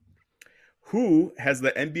 Who has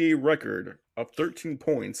the NBA record of 13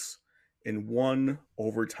 points in one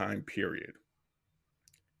overtime period?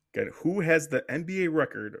 Again, who has the NBA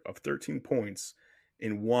record of 13 points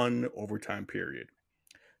in one overtime period?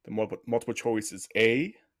 The multiple choice is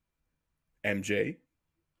A, MJ,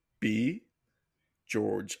 B,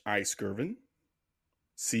 George Ice Gervin,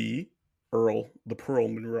 C, Earl the Pearl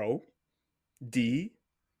Monroe, D,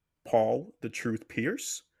 Paul the Truth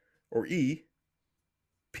Pierce, or E,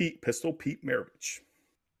 Pete Maravich.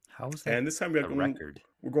 How is that? And this time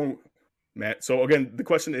we're going, Matt. So again, the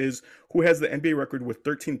question is, who has the NBA record with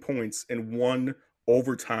 13 points in one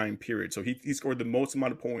overtime period? So he scored the most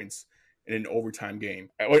amount of points in an overtime game.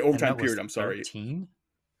 Overtime period, I'm sorry. 13?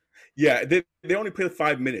 Yeah, they only played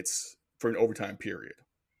 5 minutes for an overtime period.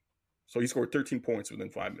 So he scored 13 points within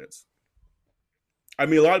 5 minutes. I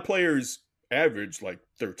mean, a lot of players average like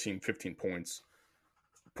 13, 15 points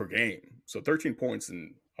per game. So 13 points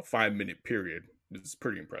in a 5-minute period is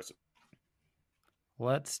pretty impressive.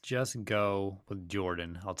 Let's just go with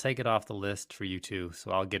Jordan. I'll take it off the list for you two,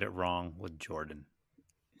 so I'll get it wrong with Jordan.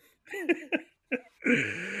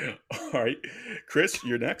 All right. Chris,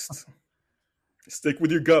 you're next. Stick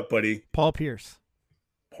with your gut, buddy. Paul Pierce,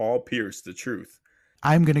 the truth.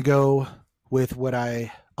 I'm going to go with what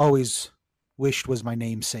I always wished was my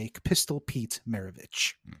namesake, Pistol Pete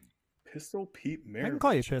Maravich. Pistol Pete Maravich. I can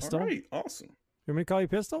call you Pistol. All right, awesome. You want me to call you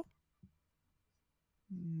Pistol?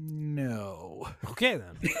 No. Okay,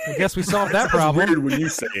 then. I guess we solved that problem. Weird when you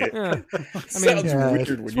say it. Yeah. Sounds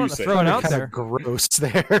weird when you say throw it it. out there. Gross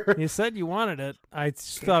there. You said you wanted it. I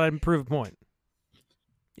just thought I'd prove a point.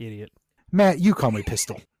 Idiot. Matt, you call me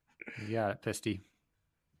Pistol. You got it, Pisty.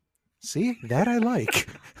 See? That I like.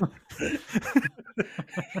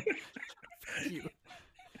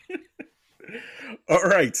 All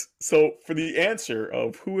right. So for the answer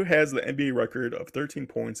of who has the NBA record of 13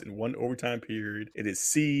 points in one overtime period, it is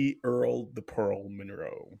C. Earl the Pearl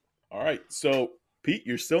Monroe. All right. So Pete,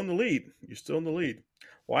 you're still in the lead.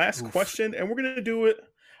 Last question, and we're gonna do it.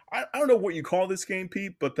 I don't know what you call this game,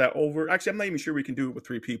 Pete, but that over. Actually, I'm not even sure we can do it with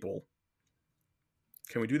 3 people.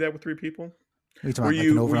 Can we do that with 3 people? Where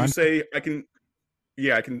you say I can?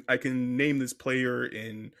 Yeah, I can name this player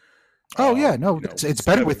in. It's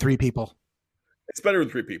better with 3 people. It's better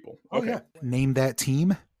with 3 people. Okay. Oh, yeah. Name that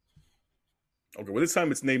team. Okay, well, this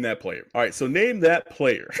time it's name that player. All right, so name that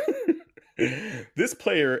player. This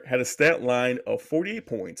player had a stat line of 48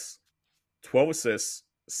 points, 12 assists,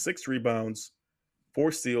 6 rebounds,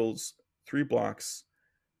 4 steals, 3 blocks,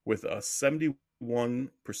 with a 71%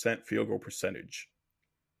 field goal percentage.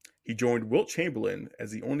 He joined Wilt Chamberlain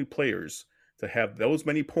as the only players to have those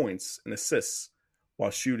many points and assists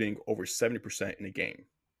while shooting over 70% in a game.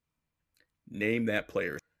 Name that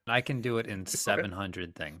player. I can do it in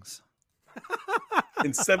 700 things.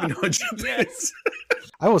 In 700 Yes.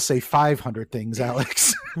 I will say 500 things,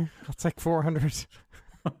 Alex. I'll take 400.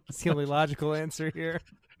 That's the only logical answer here.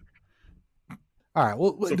 All right.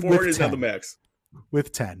 Well, so 400 is not the max.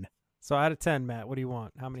 With 10. So out of 10, Matt, what do you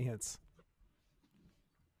want? How many hits?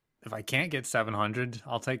 If I can't get 700,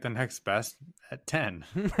 I'll take the next best at 10.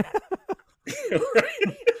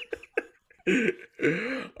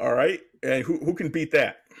 All right. And who can beat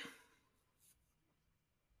that?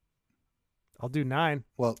 I'll do 9.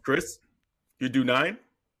 Well, Chris, you do 9?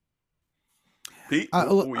 Pete,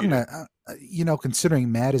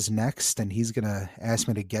 considering Matt is next and he's going to ask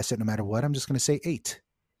me to guess it no matter what, I'm just going to say 8.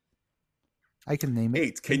 I can name 8.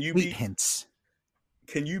 it. Can you 8 beat hints?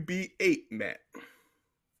 Can you beat 8, Matt?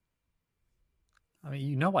 I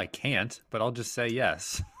mean, I can't, but I'll just say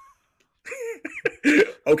yes.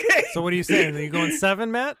 Okay. So what are you saying? Are you going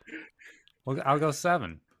 7, Matt? Well, I'll go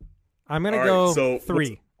 7. I'm going to go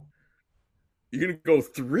 3. You're going to go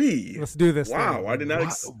 3? Let's do this. Wow, I did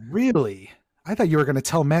not. Really? I thought you were going to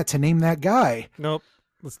tell Matt to name that guy. Nope.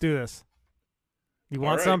 Let's do this. You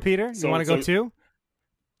want right. some, Peter? You want to go 2?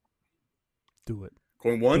 Do it.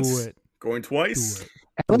 Going once? Do it. Going twice? Do it.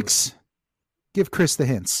 Alex, give Chris the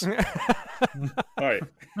hints. All right.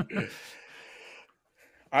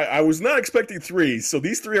 I was not expecting 3, so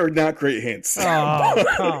these 3 are not great hints. Oh,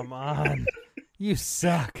 come on. You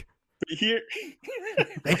suck. Here,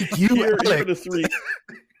 Thank you, here are Alex. the 3.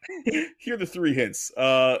 Here are the 3 hints.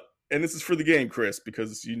 And this is for the game, Chris,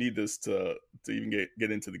 because you need this to even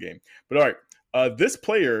get into the game. But all right. This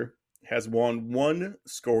player has won 1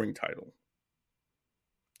 scoring title.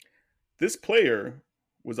 This player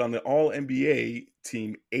was on the All-NBA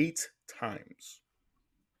team 8 times.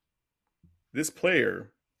 This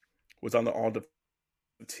player was on the All-Defensive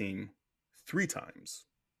team 3 times.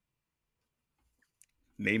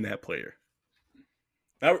 Name that player.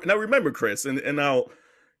 Now remember, Chris, and I'll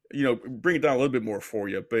bring it down a little bit more for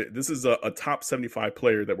you, but this is a top 75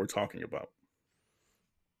 player that we're talking about.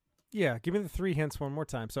 Yeah, give me the 3 hints one more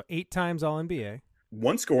time. So 8 times All-NBA.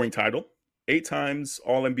 1 scoring title, 8 times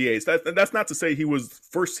All-NBAs. That's not to say he was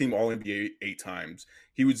first team All-NBA 8 times.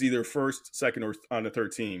 He was either first, second, or on the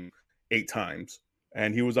third team 8 times.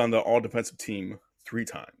 And he was on the All-Defensive team 3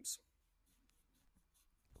 times.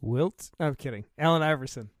 Wilt? I'm kidding. Allen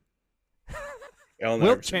Iverson. Wilt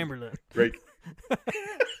Iverson. Chamberlain. Great.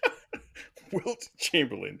 Wilt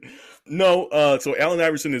Chamberlain. No, so Allen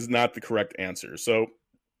Iverson is not the correct answer. So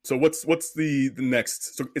what's the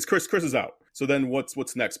next? So it's Chris is out. So then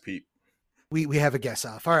what's next, Pete? We have a guess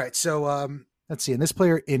off. All right. So let's see. And this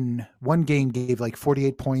player in one game gave like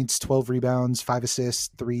 48 points, 12 rebounds, 5 assists,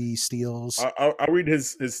 3 steals. I'll read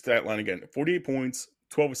his stat line again. 48 points,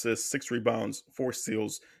 12 assists, 6 rebounds, 4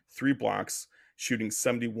 steals, 3 blocks, shooting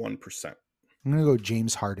 71%. I'm going to go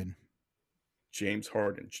James Harden. James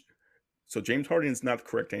Harden. So James Harden is not the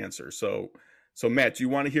correct answer. So Matt, do you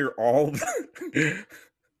want to hear all the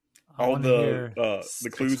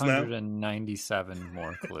clues now? 697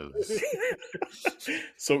 more clues.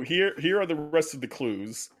 So here are the rest of the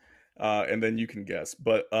clues, and then you can guess.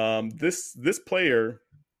 But this player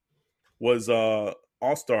was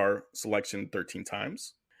All-Star selection 13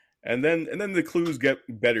 times, and then the clues get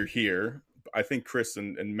better here. I think Chris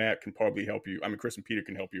and Matt can probably help you. I mean, Chris and Peter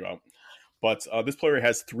can help you out. But this player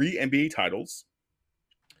has 3 NBA titles.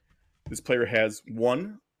 This player has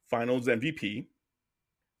 1 Finals MVP.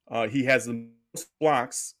 He has the most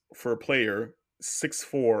blocks for a player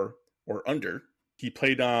 6'4" or under. He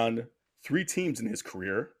played on 3 teams in his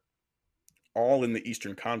career, all in the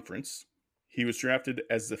Eastern Conference. He was drafted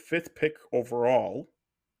as the 5th pick overall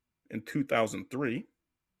in 2003,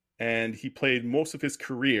 and he played most of his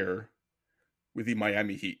career with the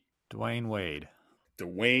Miami Heat. Dwayne Wade.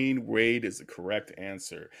 Dwayne Wade is the correct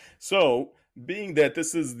answer. So, being that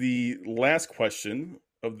this is the last question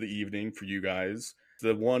of the evening for you guys,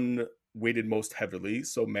 the one weighted most heavily.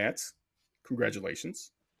 So, Matt,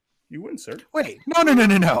 congratulations. You win, sir. Wait, no.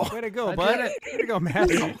 Way to go, bud. Way to go, Matt.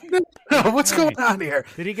 No, what's going on here?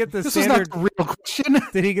 Did he get the This standard? is not the real question.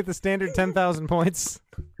 Did he get the standard 10,000 points?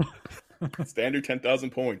 Standard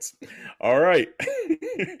 10,000 points. All right.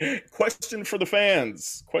 Question for the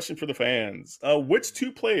fans. Which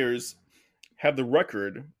 2 players have the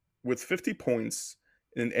record with 50 points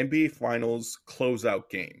in an NBA Finals closeout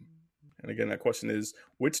game? And again, that question is,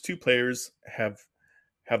 which 2 players have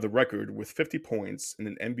the record with 50 points in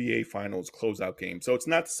an NBA Finals closeout game? So it's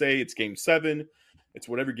not to say it's game 7. It's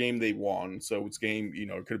whatever game they won. So it's game,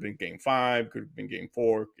 it could have been game 5, could have been game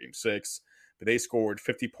 4, game 6. But they scored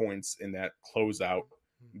 50 points in that closeout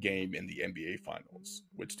game in the NBA Finals.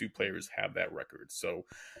 Which 2 players have that record? So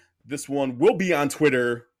this one will be on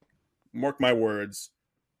Twitter. Mark my words.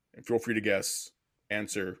 And feel free to guess.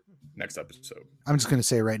 Answer next episode. I'm just going to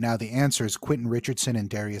say right now, the answer is Quentin Richardson and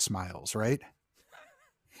Darius Miles, right?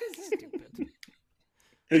 Stupid.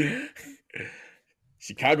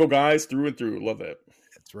 Chicago guys through and through. Love that.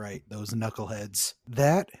 That's right. Those knuckleheads.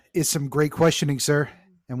 That is some great questioning, sir.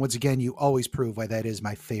 And once again, you always prove why that is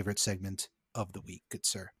my favorite segment of the week, good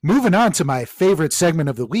sir. Moving on to my favorite segment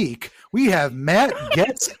of the week, we have Matt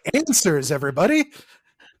Getz Anzwerz, everybody.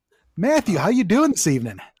 Matthew, how you doing this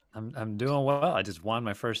evening? I'm doing well. I just won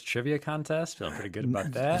my first trivia contest. Feeling pretty good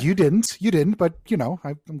about that. You didn't, but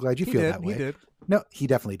I'm glad you feel that way. He did. No, he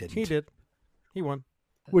definitely didn't. He did. He won.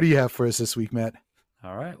 What do you have for us this week, Matt?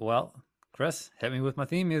 All right. Well, Chris, hit me with my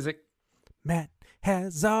theme music. Matt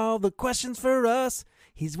has all the questions for us.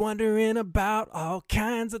 He's wondering about all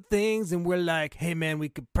kinds of things, and we're like, hey, man, we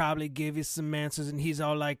could probably give you some answers. And he's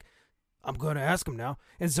all like, I'm going to ask him now.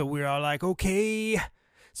 And so we're all like, okay.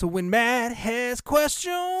 So when Matt has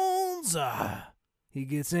questions, he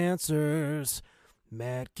gets answers.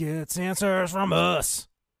 Matt gets answers from us.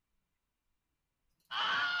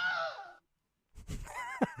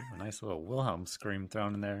 A nice little Wilhelm scream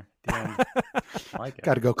thrown in there at the end. I like it.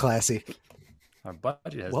 Got to go classy. Our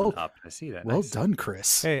budget has been up. I see that. Well Nice. done,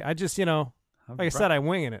 Chris. Hey, I just, like I said, I'm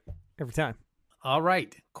winging it every time. All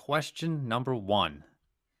right. Question number 1.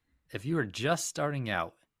 If you were just starting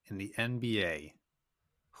out in the NBA,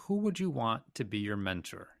 who would you want to be your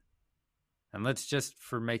mentor? And let's just,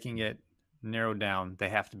 for making it narrowed down, they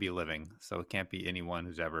have to be living. So it can't be anyone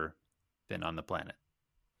who's ever been on the planet.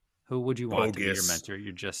 Who would you want to be your mentor?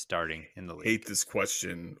 You're just starting in the league. Hate this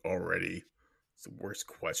question already. It's the worst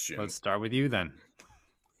question. Let's start with you then.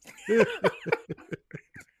 Who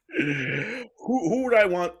would I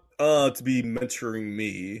want to be mentoring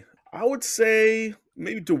me? I would say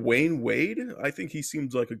maybe Dwayne Wade. I think he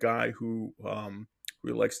seems like a guy who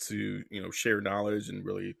really likes to share knowledge and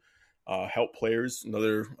really help players.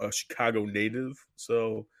 Another Chicago native.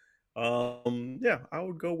 So I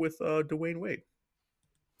would go with Dwayne Wade.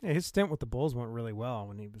 Yeah, his stint with the Bulls went really well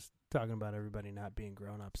when he was talking about everybody not being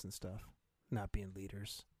grown-ups and stuff, not being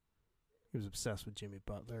leaders. He was obsessed with Jimmy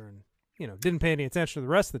Butler and, didn't pay any attention to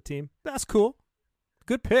the rest of the team. That's cool.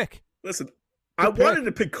 Good pick. Listen, I wanted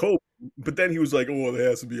to pick Kobe, but then he was like, oh, it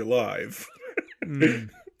has to be alive.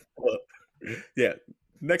 Well, yeah,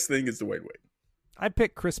 next thing is Dwayne Wade. I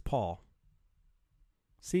picked Chris Paul,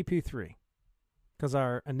 CP3, because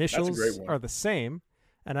our initials are the same.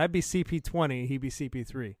 And I'd be CP20, he'd be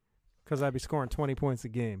CP3, because I'd be scoring 20 points a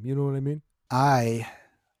game. You know what I mean? I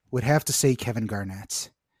would have to say Kevin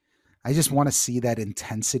Garnett. I just want to see that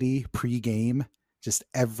intensity pre-game just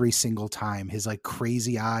every single time. His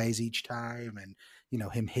crazy eyes each time and,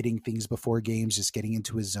 him hitting things before games, just getting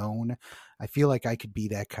into his zone. I feel like I could be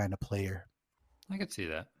that kind of player. I could see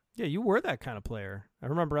that. Yeah, you were that kind of player. I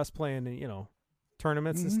remember us playing,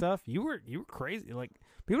 tournaments and stuff. You were crazy.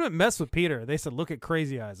 People didn't mess with Peter. They said, look at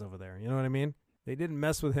crazy eyes over there. You know what I mean? They didn't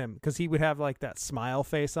mess with him because he would have that smile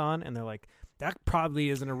face on, and they're like, that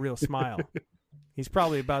probably isn't a real smile. He's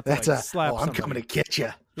probably about to slap I'm somebody. coming to get you.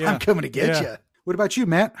 Yeah. I'm coming to get you. What about you,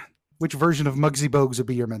 Matt? Which version of Muggsy Bogues would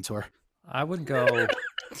be your mentor? I would go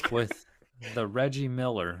with the Reggie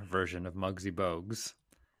Miller version of Muggsy Bogues.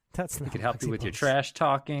 That's not He could help Muggsy you with your Bogues. trash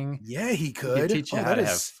talking. Yeah, he He could. could teach you how to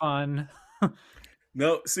have fun.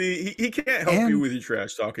 No, see, he can't help you with your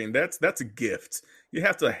trash talking. That's a gift. You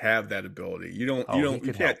have to have that ability. You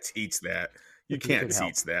can't teach that. You can't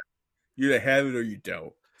teach that. You either have it or you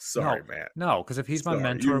don't. Sorry, Matt. No, because if he's my Sorry,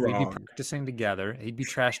 mentor, you're we'd be wrong. practicing together. He'd be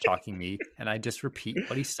trash talking me, and I just repeat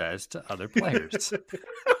what he says to other players.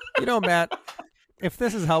 You know, Matt, if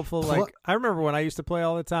this is helpful, like I remember when I used to play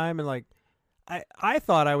all the time, and like I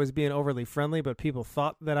thought I was being overly friendly, but people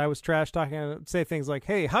thought that I was trash talking. I would say things like,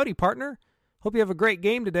 "Hey, howdy, partner. Hope you have a great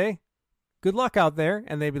game today. Good luck out there."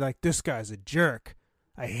 And they'd be like, "This guy's a jerk.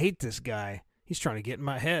 I hate this guy. He's trying to get in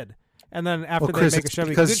my head." And then after Chris, they make a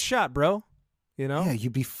shove, good shot, bro. You know? Yeah,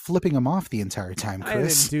 you'd be flipping him off the entire time, Chris. I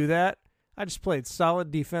didn't do that. I just played solid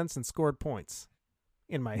defense and scored points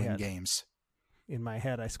in my head. Games. In my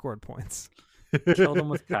head, I scored points. Killed him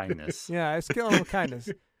with kindness. Yeah, I was killing him with kindness.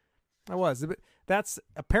 I was. That's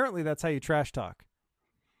how you trash talk.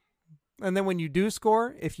 And then when you do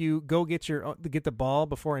score, if you go get the ball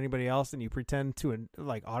before anybody else and you pretend to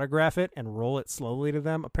like autograph it and roll it slowly to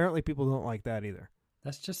them, apparently people don't like that either.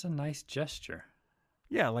 That's just a nice gesture.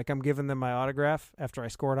 Yeah, like I'm giving them my autograph after I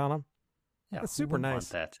scored on them. Yeah, that's super nice. Want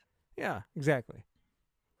that. Yeah, exactly.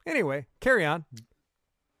 Anyway, carry on.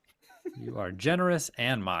 You are generous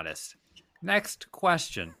and modest. Next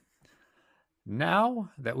question.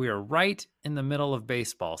 Now that we are right in the middle of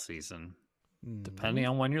baseball season, depending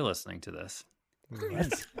on when you're listening to this.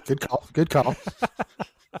 Good call.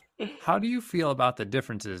 How do you feel about the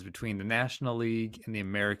differences between the National League and the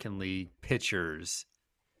American League pitchers?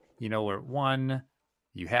 You know, where one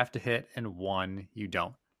you have to hit and one you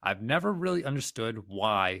don't. I've never really understood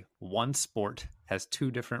why one sport has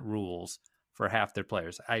two different rules for half their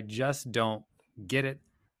players. I just don't get it.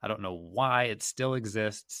 I don't know why it still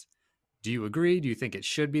exists. Do you agree? Do you think it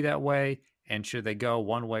should be that way? And should they go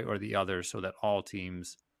one way or the other so that all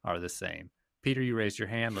teams are the same? Peter, you raised your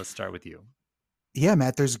hand. Let's start with you. Yeah,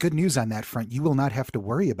 Matt, there's good news on that front. You will not have to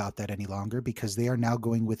worry about that any longer because they are now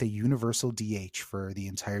going with a universal DH for the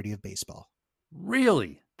entirety of baseball.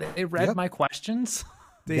 Really? They read my questions?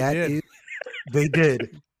 They did. They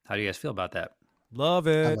did. How do you guys feel about that? Love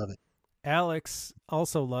it. I love it. Alex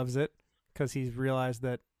also loves it because he's realized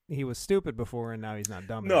that he was stupid before and now he's not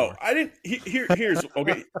dumb No, anymore. I didn't. Here's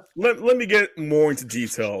okay. Let me get more into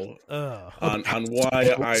detail on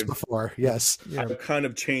why I've before. Yes, I've kind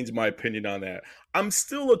of changed my opinion on that. I'm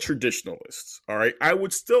still a traditionalist. All right, I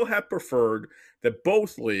would still have preferred that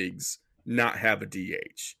both leagues not have a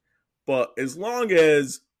DH, but as long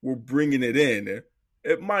as we're bringing it in,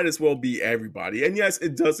 it might as well be everybody. And yes,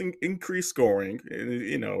 it doesn't increase scoring,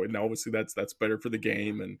 and obviously that's better for the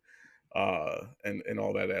game and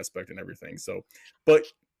all that aspect and everything. So, but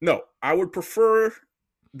no, I would prefer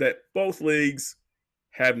that both leagues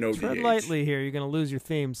have no Tread DH. lightly here. You're going to lose your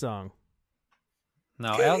theme song.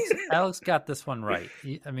 No, Alex got this one right.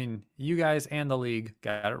 I mean, you guys and the league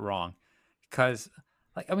got it wrong because,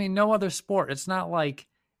 no other sport. It's not like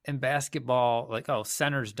in basketball,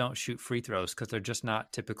 centers don't shoot free throws because they're just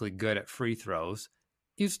not typically good at free throws.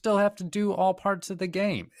 You still have to do all parts of the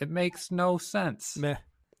game. It makes no sense. Meh.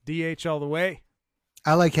 DH all the way.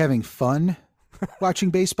 I like having fun watching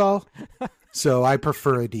baseball, so I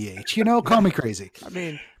prefer a DH. Call me crazy. I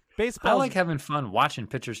mean, baseball. I like having fun watching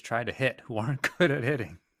pitchers try to hit who aren't good at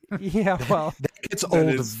hitting. Yeah, well, that gets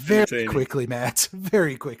old very quickly, Matt.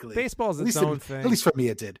 Very quickly. Baseball's its own thing. At least for me,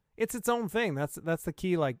 it did. It's its own thing. That's the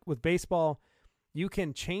key. Like with baseball, you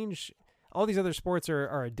can change. All these other sports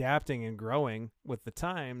are adapting and growing with the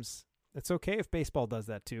times. It's okay if baseball does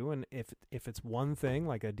that too, and if it's one thing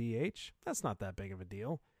like a DH, that's not that big of a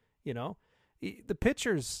deal. The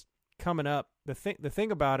pitchers coming up. The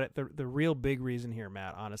thing about it, the real big reason here,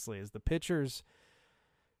 Matt, honestly, is the pitchers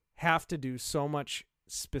have to do so much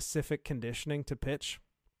specific conditioning to pitch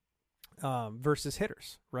versus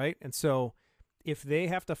hitters, right? And so if they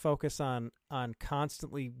have to focus on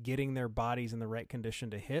constantly getting their bodies in the right condition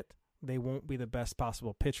to hit, they won't be the best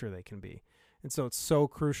possible pitcher they can be. And so it's so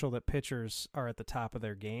crucial that pitchers are at the top of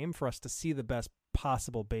their game for us to see the best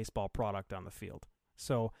possible baseball product on the field.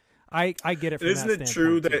 So I get it from Isn't that it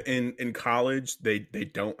true too. that in college they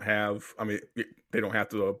don't have, they don't have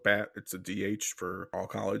to bat, it's a DH for all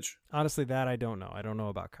college? Honestly, that I don't know. I don't know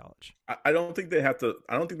about college. I don't think they have to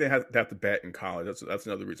bat in college. That's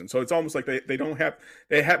another reason. So it's almost like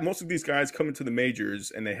they have most of these guys coming to the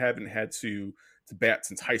majors and they haven't had to bat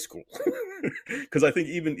since high school. Because I think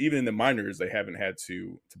even in the minors they haven't had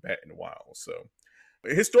to bat in a while. So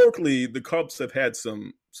historically the Cubs have had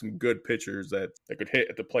some good pitchers that could hit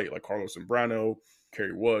at the plate, like Carlos Zambrano,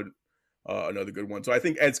 Kerry Wood, another good one. So I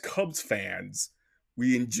think as Cubs fans,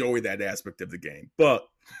 we enjoy that aspect of the game. But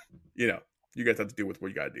you guys have to deal with what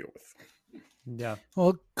you got to deal with. Yeah.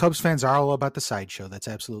 Well, Cubs fans are all about the sideshow. That's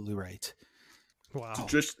absolutely right. Wow.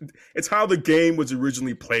 It's how the game was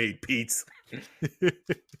originally played, Pete.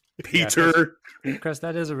 Peter. Chris,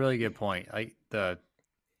 that is a really good point. Like the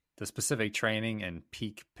specific training and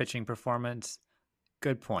peak pitching performance.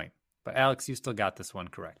 Good point. But Alex, you still got this one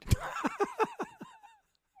correct.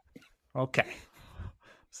 Okay.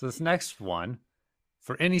 So this next one,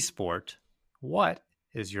 for any sport, what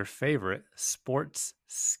is your favorite sports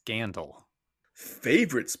scandal?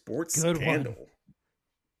 Favorite sports Good scandal?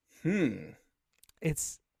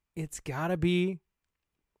 It's gotta be,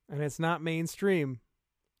 and it's not mainstream.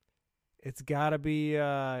 It's gotta be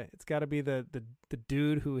the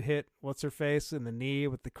dude who hit what's her face in the knee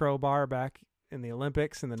with the crowbar back in the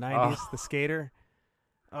Olympics in the 90s, the skater.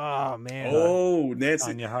 Oh man. Oh, Nancy.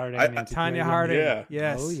 Tanya Harding. Tanya Harding. Yeah.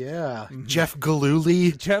 Yes. Oh yeah. Jeff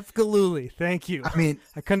Galooly. Jeff Galooly. Thank you. I mean,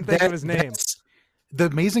 I couldn't think of his name. The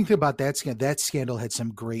amazing thing about that scandal had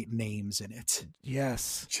some great names in it.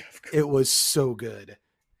 Yes. It was so good.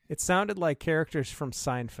 It sounded like characters from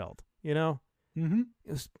Seinfeld, you know? Mm-hmm.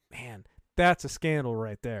 It was, man, that's a scandal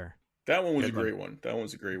right there. That one was a great one. That one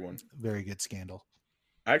was a great one. Very good scandal.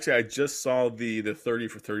 Actually, I just saw the 30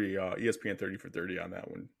 for 30, ESPN 30 for 30 on that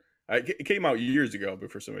one. It came out years ago,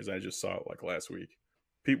 but for some reason I just saw it like last week.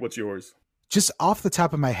 Pete, what's yours? Just off the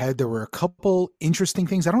top of my head, there were a couple interesting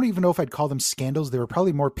things. I don't even know if I'd call them scandals. They were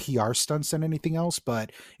probably more PR stunts than anything else,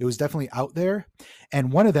 but it was definitely out there.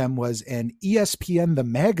 And one of them was an ESPN The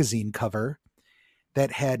Magazine cover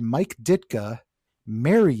that had Mike Ditka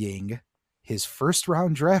marrying his first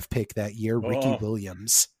round draft pick that year, Ricky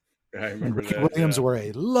Williams. I remember Ricky that. Williams wore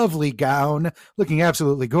a lovely gown, looking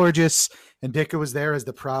absolutely gorgeous, and Ditka was there as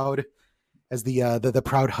the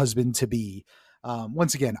proud husband to be.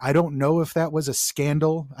 Once again, I don't know if that was a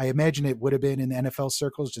scandal. I imagine it would have been in the NFL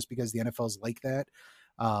circles just because the NFL's like that.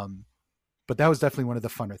 But that was definitely one of the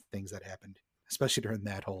funner things that happened, especially during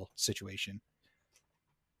that whole situation.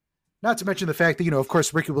 Not to mention the fact that, of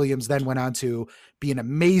course, Ricky Williams then went on to be an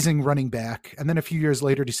amazing running back. And then a few years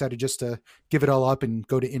later decided just to give it all up and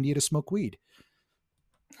go to India to smoke weed.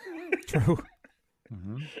 True.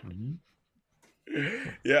 Mm-hmm. Mm-hmm.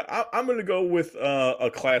 Yeah, I'm going to go with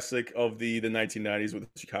a classic of the 1990s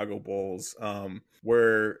with the Chicago Bulls,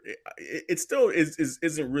 where it still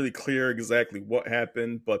isn't really clear exactly what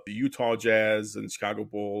happened, but the Utah Jazz and Chicago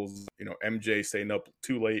Bulls, MJ staying up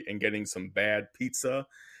too late and getting some bad pizza,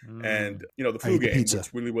 and the flu game,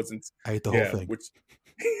 which really wasn't. I ate the whole thing,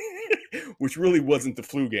 which really wasn't the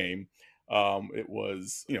flu game. It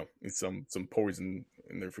was, some poison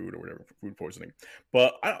in their food or whatever, food poisoning.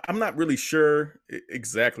 But I'm not really sure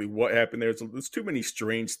exactly what happened there. There's too many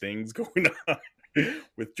strange things going on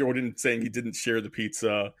with Jordan saying he didn't share the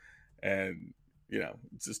pizza, and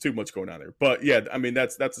it's just too much going on there. But yeah, I mean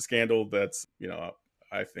that's a scandal that's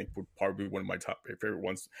I think would probably be one of my top favorite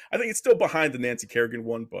ones. I think it's still behind the Nancy Kerrigan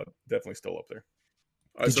one, but definitely still up there.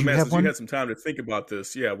 So Matt, since you had some time to think about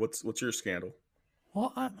this, yeah, what's your scandal?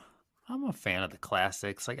 Well, I'm a fan of the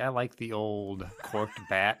classics. Like I like the old corked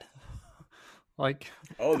bat. Like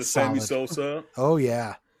the Sammy Sosa. Oh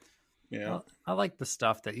yeah. Yeah. Well, I like the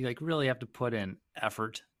stuff that you really have to put in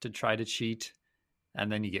effort to try to cheat,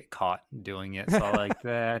 and then you get caught doing it. So I like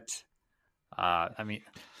that. I mean,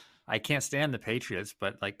 I can't stand the Patriots,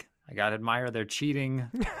 but I gotta admire their cheating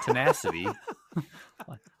tenacity.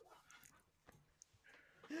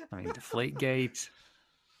 I mean, Deflategate.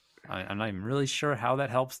 I'm not even really sure how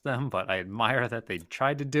that helps them, but I admire that they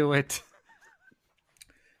tried to do it.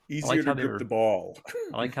 Easier to grip the ball.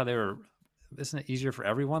 I like how they were. Isn't it easier for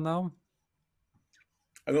everyone though?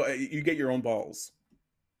 You get your own balls.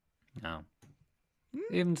 No,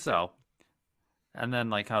 even so. And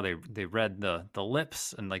then how they read the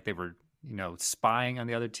lips and they were spying on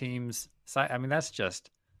the other team's side. I mean, that's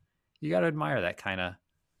just, you got to admire that kind of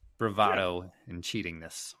bravado and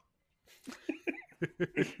cheatingness.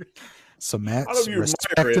 So Matt's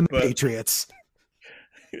respecting the Patriots.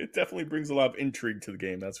 It definitely brings a lot of intrigue to the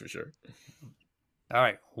game, that's for sure. All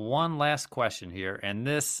right, one last question here. And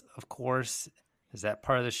this, of course, is that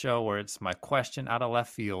part of the show where it's my question out of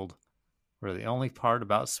left field, where the only part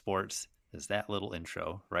about sports is that little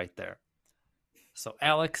intro right there. So,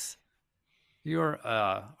 Alex, you're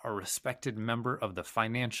a respected member of the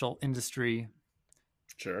financial industry.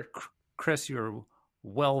 Sure. Chris, you're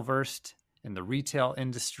well-versed in the retail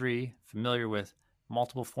industry, familiar with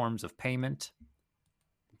multiple forms of payment.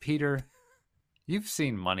 Peter, you've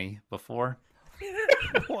seen money before.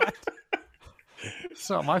 What?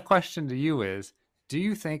 So my question to you is, do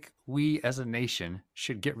you think we as a nation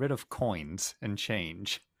should get rid of coins and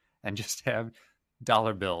change and just have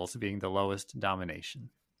dollar bills being the lowest denomination?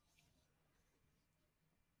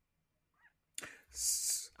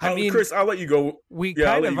 I mean, Chris, I'll let you go. We Yeah,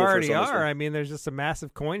 I'll kind let of you go first already on this are. one. I mean, there's just a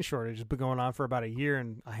massive coin shortage. It's been going on for about a year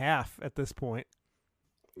and a half at this point.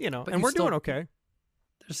 But And we're doing okay.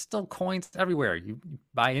 There's still coins everywhere. You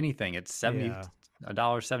buy anything, it's Yeah.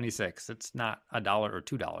 $1.76. It's not $1 or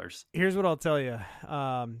 $2. Here's what I'll tell you.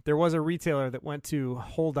 There was a retailer that went to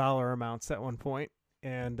whole dollar amounts at one point,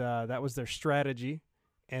 and that was their strategy,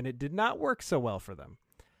 and it did not work so well for them.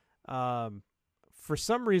 For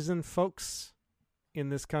some reason, folks in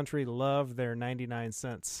this country love their 99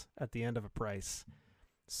 cents at the end of a price.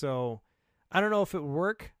 So I don't know if it would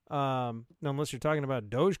work, unless you're talking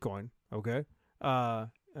about Dogecoin, okay? I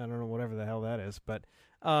don't know, whatever the hell that is, but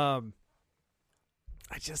I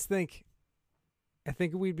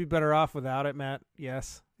think we'd be better off without it, Matt.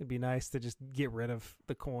 Yes, it'd be nice to just get rid of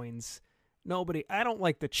the coins. I don't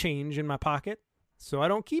like the change in my pocket, so I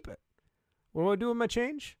don't keep it. What do I do with my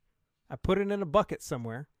change? I put it in a bucket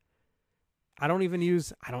somewhere. I don't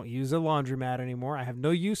use a laundromat anymore. I have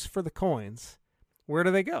no use for the coins. Where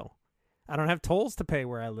do they go? I don't have tolls to pay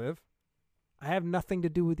where I live. I have nothing to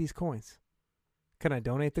do with these coins. Can I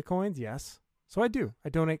donate the coins? Yes. So I do. I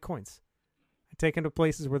donate coins. I take them to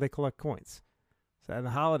places where they collect coins. So at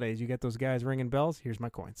the holidays, you get those guys ringing bells. Here's my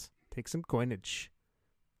coins. Take some coinage.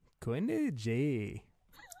 Coinage, eh?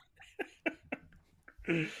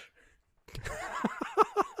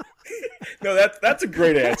 No, that's a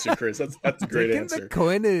great answer, Chris. That's a great Taking answer. the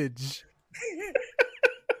coinage.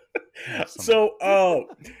 So,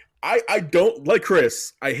 I don't like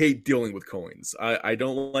Chris. I hate dealing with coins. I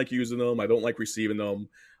don't like using them. I don't like receiving them.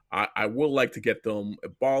 I will like to get them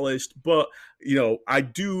abolished, but I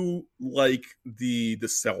do like the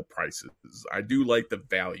sell prices. I do like the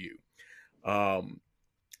value.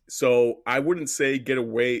 So I wouldn't say get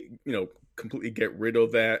away, completely get rid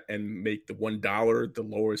of that and make the $1 the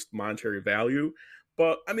lowest monetary value.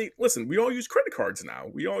 But I mean, listen, we all use credit cards now.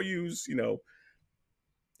 We all use,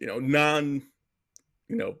 non,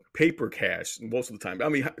 paper cash most of the time. I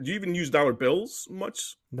mean, do you even use dollar bills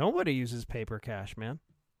much? Nobody uses paper cash, man.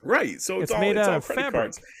 Right. So it's all made out of credit fabric.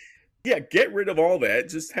 cards. Yeah, get rid of all that.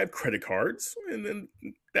 Just have credit cards, and then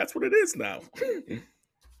that's what it is now.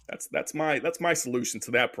 That's my solution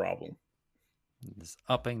to that problem. It's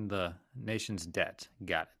upping the nation's debt.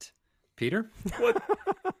 Got it. Peter? What?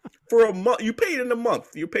 For a month, you pay it in a month.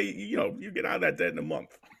 You pay, you get out of that debt in a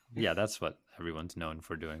month. Yeah, that's what everyone's known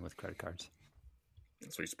for doing with credit cards.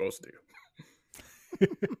 That's what you're supposed to do.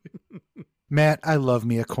 Matt, I love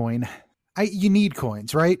me a coin. You need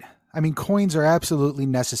coins, right? I mean, coins are absolutely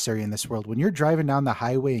necessary in this world. When you're driving down the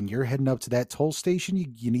highway and you're heading up to that toll station,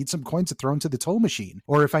 you need some coins to throw into the toll machine.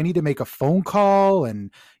 Or if I need to make a phone call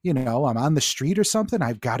and, I'm on the street or something,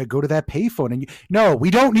 I've got to go to that payphone. And no, we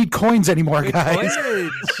don't need coins anymore, guys.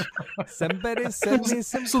 Coinage. Somebody send me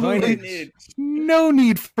some Absolutely coinage. no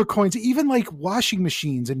need for coins. Even like washing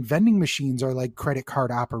machines and vending machines are like credit card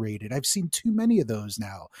operated. I've seen too many of those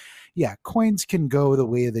now. Yeah, coins can go the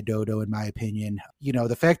way of the dodo, in my opinion.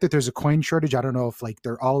 The fact that there's a coin shortage, I don't know if like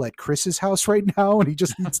they're all at Chris's house right now and he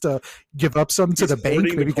just needs to give up some to the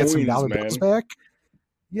bank, maybe get some dollar bills back.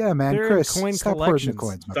 Yeah, man, They're Chris, coin stop hoarding the collections.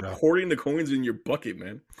 coins, my Stop bro. hoarding the coins in your bucket,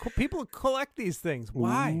 man. People collect these things.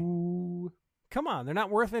 Why? Ooh. Come on, they're not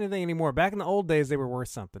worth anything anymore. Back in the old days, they were worth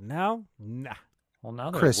something. Now, nah. Well,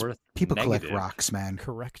 now they're Chris, worth people negative. collect rocks, man.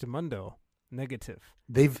 Correctamundo. Negative.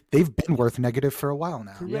 They've been worth negative for a while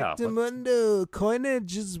now. Yeah, but Correctamundo.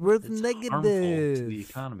 Coinage is worth it's negative. harmful to the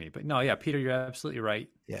economy. But no, yeah, Peter, you're absolutely right.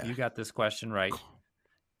 Yeah. You got this question right.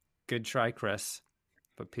 Good try, Chris.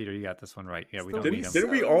 But Peter, you got this one right. Yeah, we don't Still need them.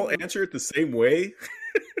 Didn't we all answer it the same way?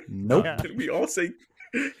 Nope. Yeah. Didn't we all say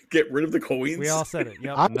get rid of the coins? We all said it.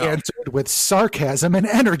 Yep. I No. answered with sarcasm and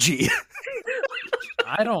energy.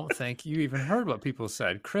 I don't think you even heard what people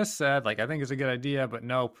said. Chris said, I think it's a good idea, but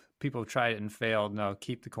nope, people tried it and failed. No,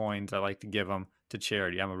 keep the coins. I like to give them to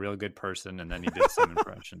charity. I'm a real good person. And then he did some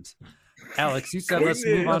impressions. Alex, you said let's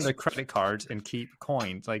move on to credit cards and keep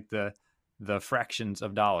coins, like the fractions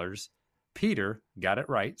of dollars. Peter got it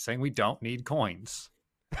right, saying we don't need coins.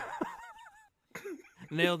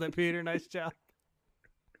 Nailed it, Peter. Nice job.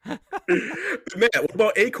 Matt, what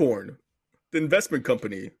about Acorn, the investment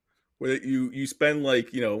company, where you spend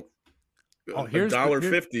here's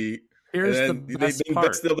 $1.50, Here's and the then best they part.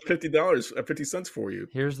 invest the other $50 50 cents for you.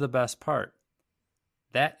 Here's the best part.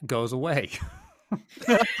 That goes away.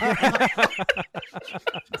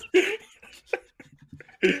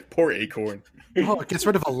 Poor Acorn. Oh, it gets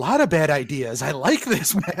rid of a lot of bad ideas. I like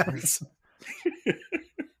this, man.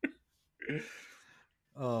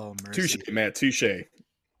 Oh, mercy. Touche, Matt. Touche.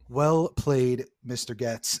 Well played, Mr.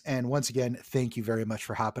 Getz. And once again, thank you very much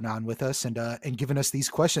for hopping on with us and giving us these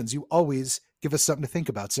questions. You always give us something to think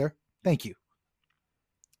about, sir. Thank you.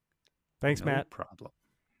 Thanks, No Matt. problem.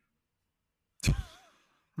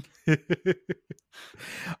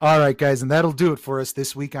 All right, guys, and that'll do it for us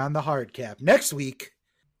this week on the Hard Cap. Next week,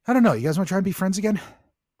 I don't know. You guys want to try and be friends again?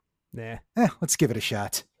 Nah. Let's give it a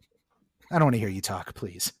shot. I don't want to hear you talk,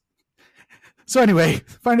 please. So anyway,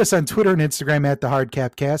 find us on Twitter and Instagram at the Hard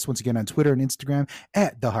Cap Cast. Once again, on Twitter and Instagram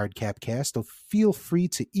at the Hard Cap Cast. So feel free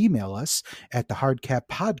to email us at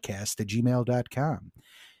thehardcappodcast@gmail.com.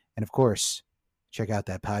 And of course, check out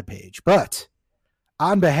that pod page. But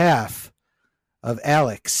on behalf of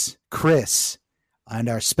Alex, Chris, and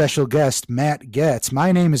our special guest, Matt Getz,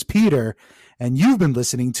 my name is Peter, and you've been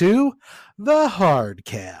listening to The Hard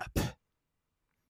Cap.